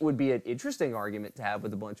it would be an interesting argument to have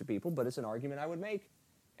with a bunch of people, but it's an argument I would make.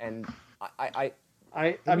 And I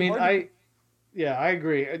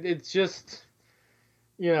agree. It's just,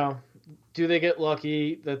 do they get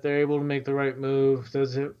lucky that they're able to make the right move?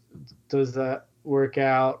 Does that work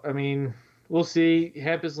out? I mean, we'll see.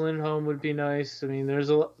 Hampus Lindholm would be nice. I mean, there's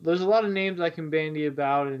a lot of names I can bandy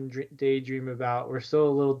about and daydream about. We're still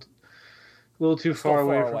a little too far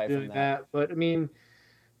away from doing that. But I mean,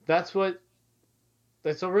 that's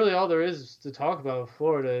really all there is to talk about with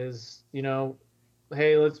Florida is,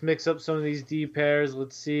 hey, let's mix up some of these D pairs.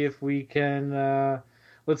 Let's see if we can.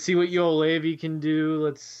 Let's see what Joel Levy can do.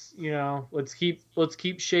 Let's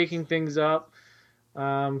keep shaking things up.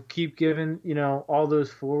 Keep giving all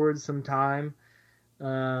those forwards some time.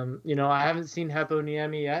 I haven't seen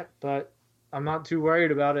Heponiemi yet, but I'm not too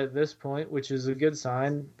worried about it at this point, which is a good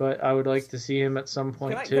sign. But I would like to see him at some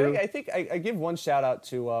point too. I think I give one shout out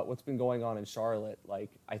to what's been going on in Charlotte.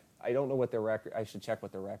 Like I don't know what their record. I should check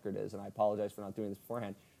what their record is, and I apologize for not doing this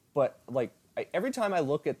beforehand. But like every time I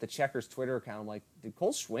look at the Checkers Twitter account, I'm like, did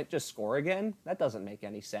Cole Schwindt just score again? That doesn't make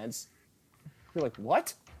any sense. You're like,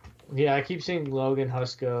 what? Yeah, I keep seeing Logan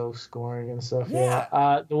Husko scoring and stuff.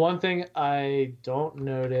 Yeah. The one thing I don't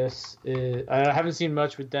notice is I haven't seen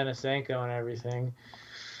much with Denisenko and everything.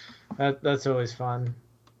 That's always fun.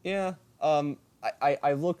 Yeah.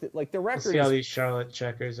 I looked at like the records. Let's see how these Charlotte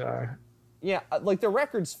Checkers are. Yeah, like the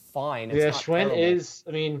record's fine. It's not Schwindt terrible. Is.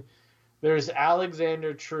 I mean, there's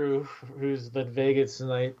Alexander True, who's the Vegas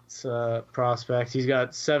Knights prospect. He's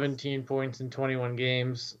got 17 points in 21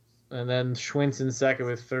 games. And then Schwindt's in second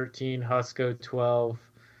with 13, Husko 12.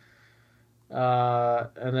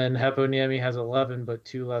 And then Heponiemi has 11, but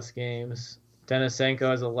 2 less games. Denisenko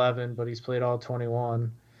has 11, but he's played all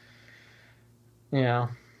 21.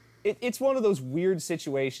 It's one of those weird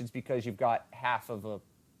situations because you've got half of a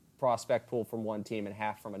prospect pool from one team and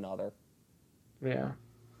half from another. Yeah.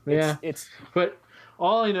 But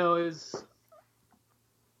all I know is,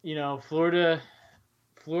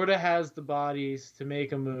 Florida has the bodies to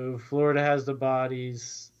make a move. Florida has the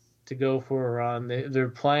bodies to go for a run. They're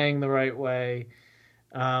playing the right way.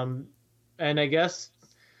 And I guess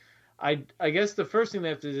the first thing they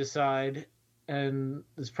have to decide, and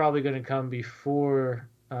it's probably going to come before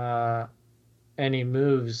any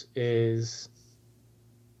moves, is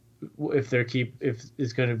if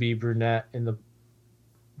it's going to be Brunette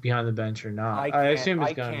behind the bench or not. I assume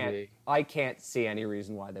it's going to be. I can't see any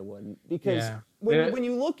reason why they wouldn't. Because when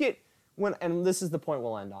you look at and this is the point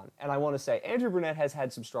we'll end on, and I want to say Andrew Brunette has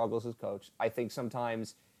had some struggles as coach. I think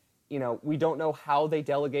sometimes, we don't know how they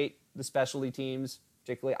delegate the specialty teams.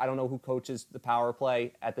 Particularly, I don't know who coaches the power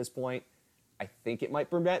play at this point. I think it might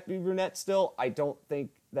be Brunette still. I don't think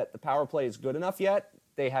that the power play is good enough yet.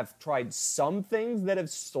 They have tried some things that have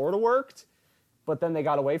sort of worked, but then they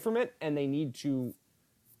got away from it, and they need to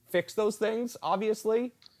fix those things,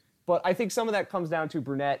 obviously. But I think some of that comes down to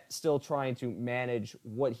Brunette still trying to manage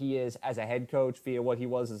what he is as a head coach via what he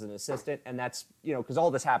was as an assistant. And that's, because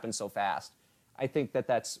all this happens so fast. I think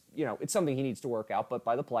that's, it's something he needs to work out. But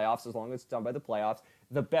by the playoffs, as long as it's done by the playoffs,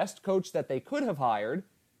 the best coach that they could have hired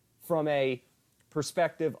from a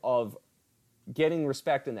perspective of getting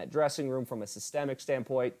respect in that dressing room from a systemic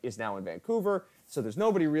standpoint is now in Vancouver. So there's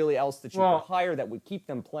nobody really else that you could hire that would keep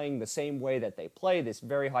them playing the same way that they play, this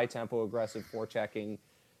very high-tempo, aggressive forechecking,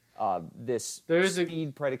 this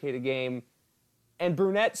speed-predicated game. And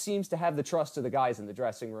Brunette seems to have the trust of the guys in the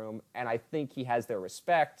dressing room, and I think he has their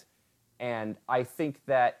respect. And I think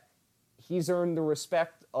that he's earned the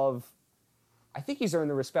respect of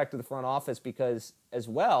the front office because, as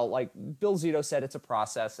well, like Bill Zito said, it's a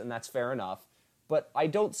process, and that's fair enough. But I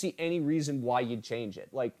don't see any reason why you'd change it.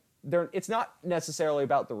 Like, it's not necessarily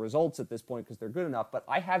about the results at this point because they're good enough, but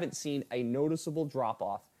I haven't seen a noticeable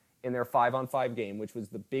drop-off in their 5-on-5 game, which was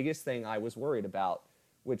the biggest thing I was worried about,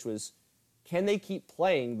 which was, can they keep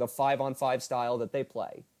playing the 5-on-5 style that they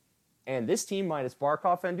play? And this team, minus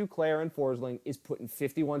Barkov and Duclair and Forsling, is putting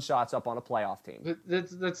 51 shots up on a playoff team. But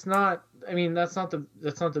that's not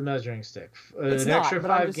the measuring stick. It's an not, extra but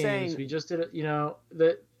 5 I'm just games. saying, we just did it.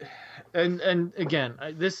 And again,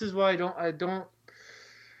 this is why I don't.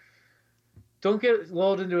 don't get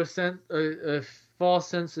lulled into a false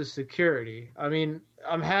sense of security. I mean,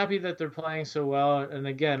 I'm happy that they're playing so well, and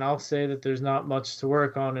again, I'll say that there's not much to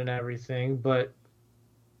work on and everything, but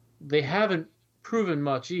they haven't proven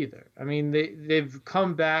much either. I mean, they've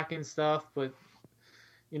come back and stuff, but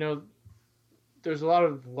you know, there's a lot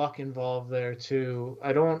of luck involved there too.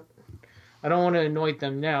 I don't want to anoint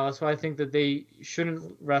them now. That's why I think that they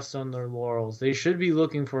shouldn't rest on their laurels. They should be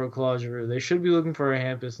looking for a Claude Giroux. They should be looking for a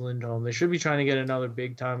Hampus Lindholm. They should be trying to get another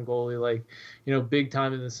big-time goalie, like, big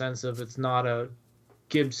time in the sense of it's not a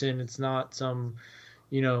Gibson, it's not some,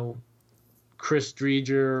 Chris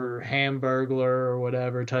Driedger or Hamburglar or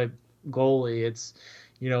whatever type goalie. It's,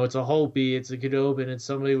 it's a Holtby, it's a Khudobin, it's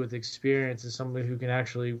somebody with experience, it's somebody who can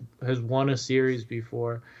actually has won a series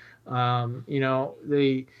before.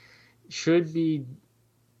 They should be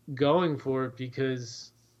going for it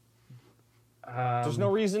because there's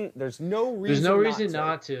no reason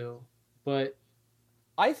not to. But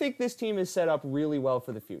I think this team is set up really well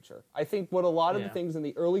for the future. I think what a lot of the things in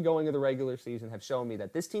the early going of the regular season have shown me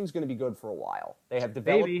that this team's going to be good for a while. They have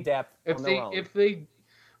developed depth on their own.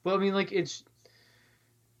 Well, I mean, like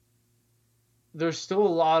there's still a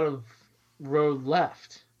lot of road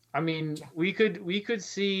left. I mean, we could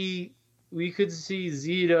see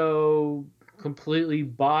Zito completely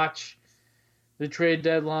botch the trade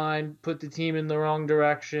deadline, put the team in the wrong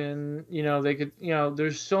direction. They could,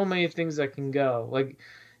 there's so many things that can go. Like,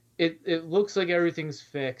 it looks like everything's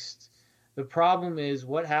fixed. The problem is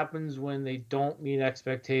what happens when they don't meet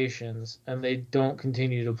expectations and they don't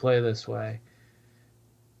continue to play this way.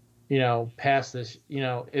 Past this,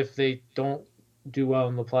 if they don't do well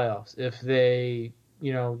in the playoffs, if they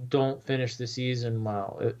don't finish the season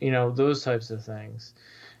well, those types of things.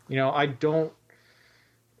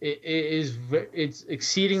 It's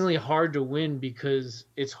exceedingly hard to win because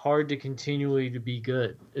it's hard to continually to be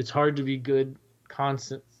good. It's hard to be good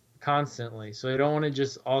constantly. So I don't want to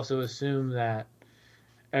just also assume that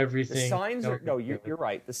everything. The signs are, no, you're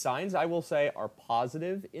right. The signs, I will say, are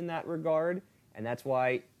positive in that regard, and that's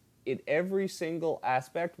why in every single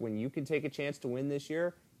aspect, when you can take a chance to win this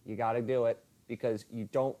year, you got to do it. Because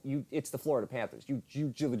it's the Florida Panthers.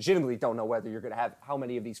 You legitimately don't know whether you're going to have how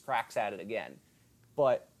many of these cracks at it again.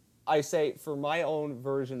 But I say for my own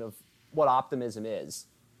version of what optimism is,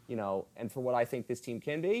 and for what I think this team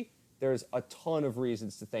can be, there's a ton of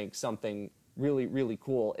reasons to think something really, really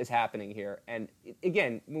cool is happening here. And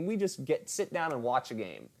again, when we just sit down and watch a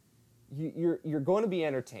game, you're going to be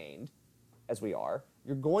entertained, as we are.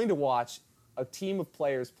 You're going to watch a team of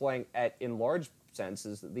players playing at, in large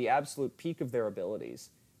senses, the absolute peak of their abilities,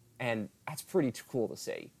 and that's pretty cool to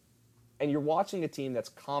see. And you're watching a team that's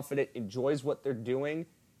confident, enjoys what they're doing,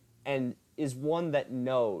 and is one that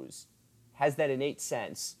has that innate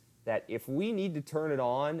sense that if we need to turn it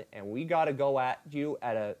on and we got to go at you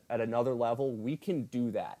at another level, we can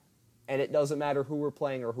do that. And it doesn't matter who we're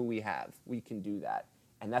playing or who we have, we can do that.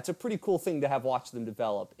 And that's a pretty cool thing to have watched them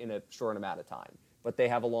develop in a short amount of time. But they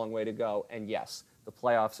have a long way to go, and yes, the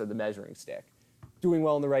playoffs are the measuring stick. Doing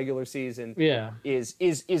well in the regular season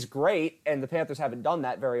is great, and the Panthers haven't done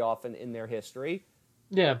that very often in their history.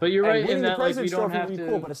 Yeah, but you're right in that the President's Trophy would be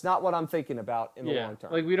cool, but it's not what I'm thinking about in the long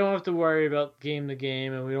term. Like, we don't have to worry about game to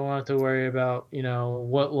game, and we don't have to worry about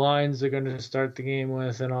what lines they're going to start the game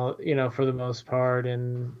with, and all for the most part.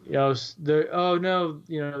 And they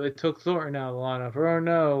took Thornton out of the lineup,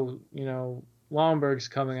 or Lomberg's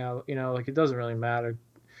coming out. It doesn't really matter.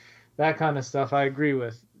 That kind of stuff I agree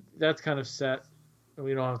with. That's kind of set.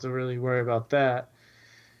 We don't have to really worry about that.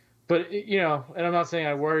 But, and I'm not saying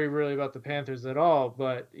I worry really about the Panthers at all,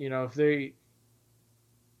 but,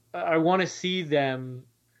 I want to see them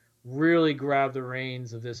really grab the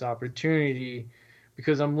reins of this opportunity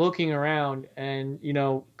because I'm looking around and,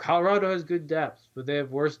 Colorado has good depth, but they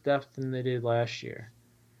have worse depth than they did last year.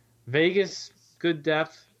 Vegas, good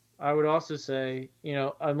depth. I would also say,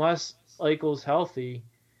 unless Eichel's healthy,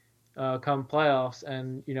 come playoffs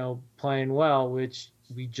and, playing well, which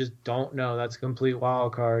we just don't know. That's a complete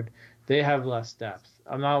wild card. They have less depth.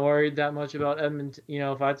 I'm not worried that much about Edmonton.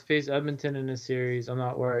 If I have to face Edmonton in a series, I'm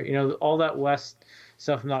not worried. All that West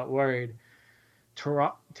stuff, I'm not worried.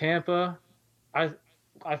 Tampa, I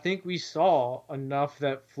think we saw enough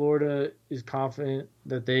that Florida is confident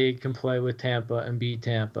that they can play with Tampa and beat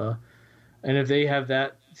Tampa. And if they have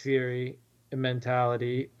that theory and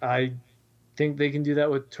mentality, I think they can do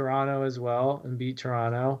that with Toronto as well and beat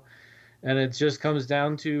Toronto. And it just comes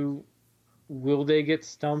down to, will they get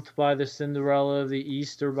stumped by the Cinderella of the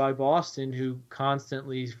East or by Boston, who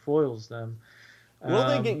constantly foils them? Will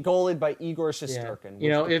they get goaled by Igor Shesterkin?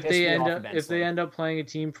 If they end up playing a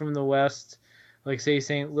team from the West, like say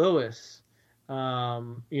St. Louis,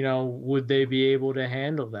 Would they be able to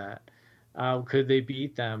handle that? Could they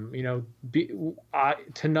beat them?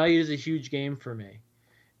 Tonight is a huge game for me.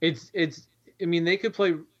 I mean, they could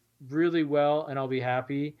play really well and I'll be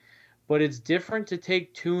happy, but it's different to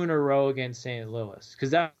take 2 in a row against St. Louis,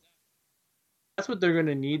 because that's what they're going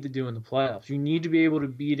to need to do in the playoffs. You need to be able to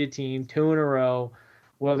beat a team 2 in a row,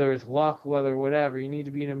 whether it's luck, whether whatever. You need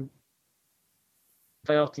to beat a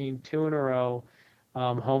playoff team 2 in a row,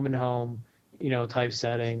 home and home, type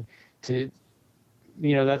setting.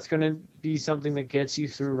 That's going to be something that gets you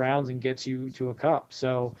through rounds and gets you to a cup.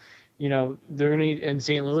 So, they're going to need, and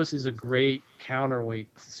St. Louis is a great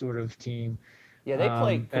counterweight sort of team. Yeah, they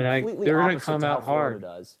play completely they're going to come out hard.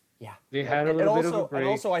 Does. Yeah, they had a little bit of a break. And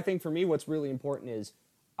also, I think for me, what's really important is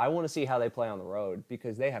I want to see how they play on the road,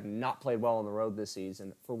 because they have not played well on the road this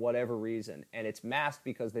season for whatever reason, and it's masked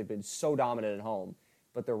because they've been so dominant at home.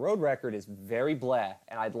 But their road record is very bleh,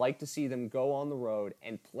 and I'd like to see them go on the road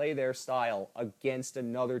and play their style against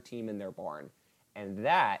another team in their barn, and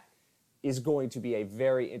that is going to be a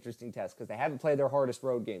very interesting test, because they haven't played their hardest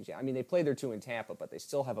road games yet. I mean, they played their 2 in Tampa, but they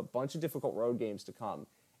still have a bunch of difficult road games to come.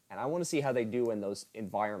 And I want to see how they do in those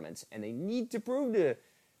environments. And they need to prove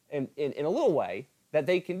in a little way that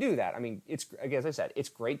they can do that. I mean, as I said, it's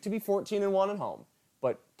great to be 14-1 at home,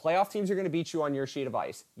 but playoff teams are going to beat you on your sheet of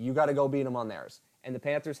ice. You got to go beat them on theirs. And the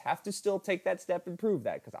Panthers have to still take that step and prove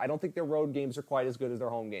that, because I don't think their road games are quite as good as their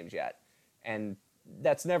home games yet. And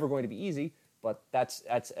that's never going to be easy. But that's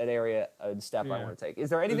an area, a step I want to take.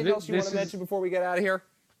 Is there anything else you want to mention before we get out of here?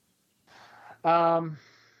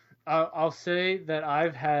 I'll say that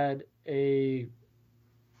I've had a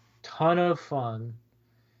ton of fun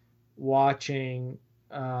watching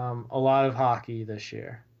a lot of hockey this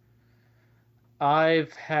year.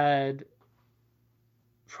 I've had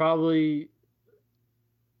probably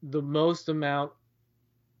the most amount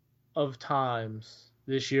of times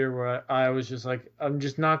this year where I was just like, I'm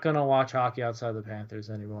just not going to watch hockey outside the Panthers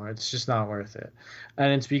anymore. It's just not worth it.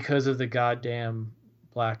 And it's because of the goddamn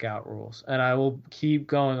blackout rules. And I will keep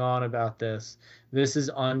going on about this. This is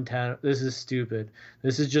this is stupid.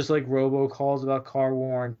 This is just like robocalls about car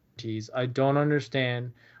warranties. I don't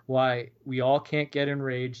understand why we all can't get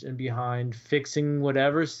enraged and behind fixing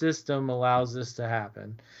whatever system allows this to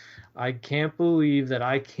happen. I can't believe that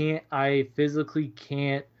I physically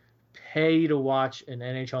can't pay to watch an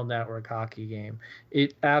NHL Network hockey game.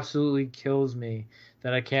 It absolutely kills me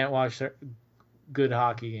that I can't watch good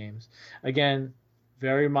hockey games. Again,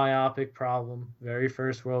 very myopic problem, very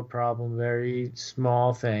first world problem, very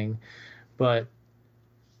small thing, but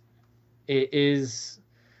it is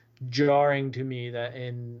jarring to me that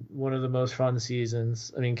in one of the most fun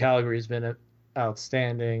seasons, I mean, Calgary's been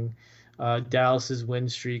outstanding. Dallas's win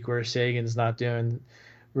streak, where Sagan's not doing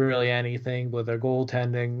really anything, but their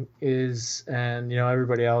goaltending is, and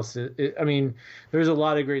everybody else. I mean, there's a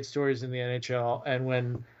lot of great stories in the NHL, and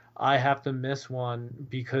when I have to miss one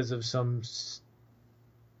because of some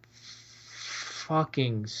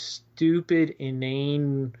fucking stupid,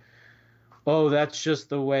 inane, that's just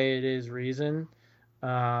the way it is reason.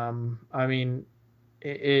 I mean,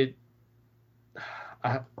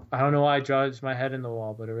 I don't know why it drives my head in the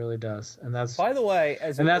wall, but it really does. And that's, by the way,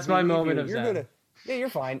 that's my moment of zen. Yeah, you're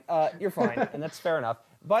fine. You're fine, and that's fair enough.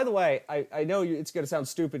 By the way, I know it's going to sound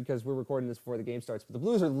stupid because we're recording this before the game starts, but the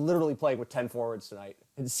Blues are literally playing with 10 forwards tonight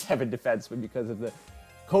and 7 defensemen because of the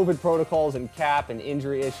COVID protocols and cap and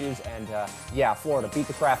injury issues. And Florida, beat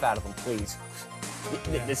the crap out of them, please.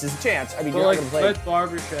 Yeah. This is a chance. I mean, you're not going to play. Let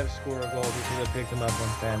Barbashev score a goal because I picked him up on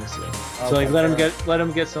fantasy. Okay, so let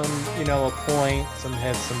him get some, a point, some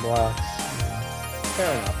hits, some blocks.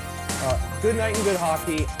 Fair enough. Good night and good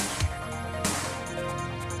hockey.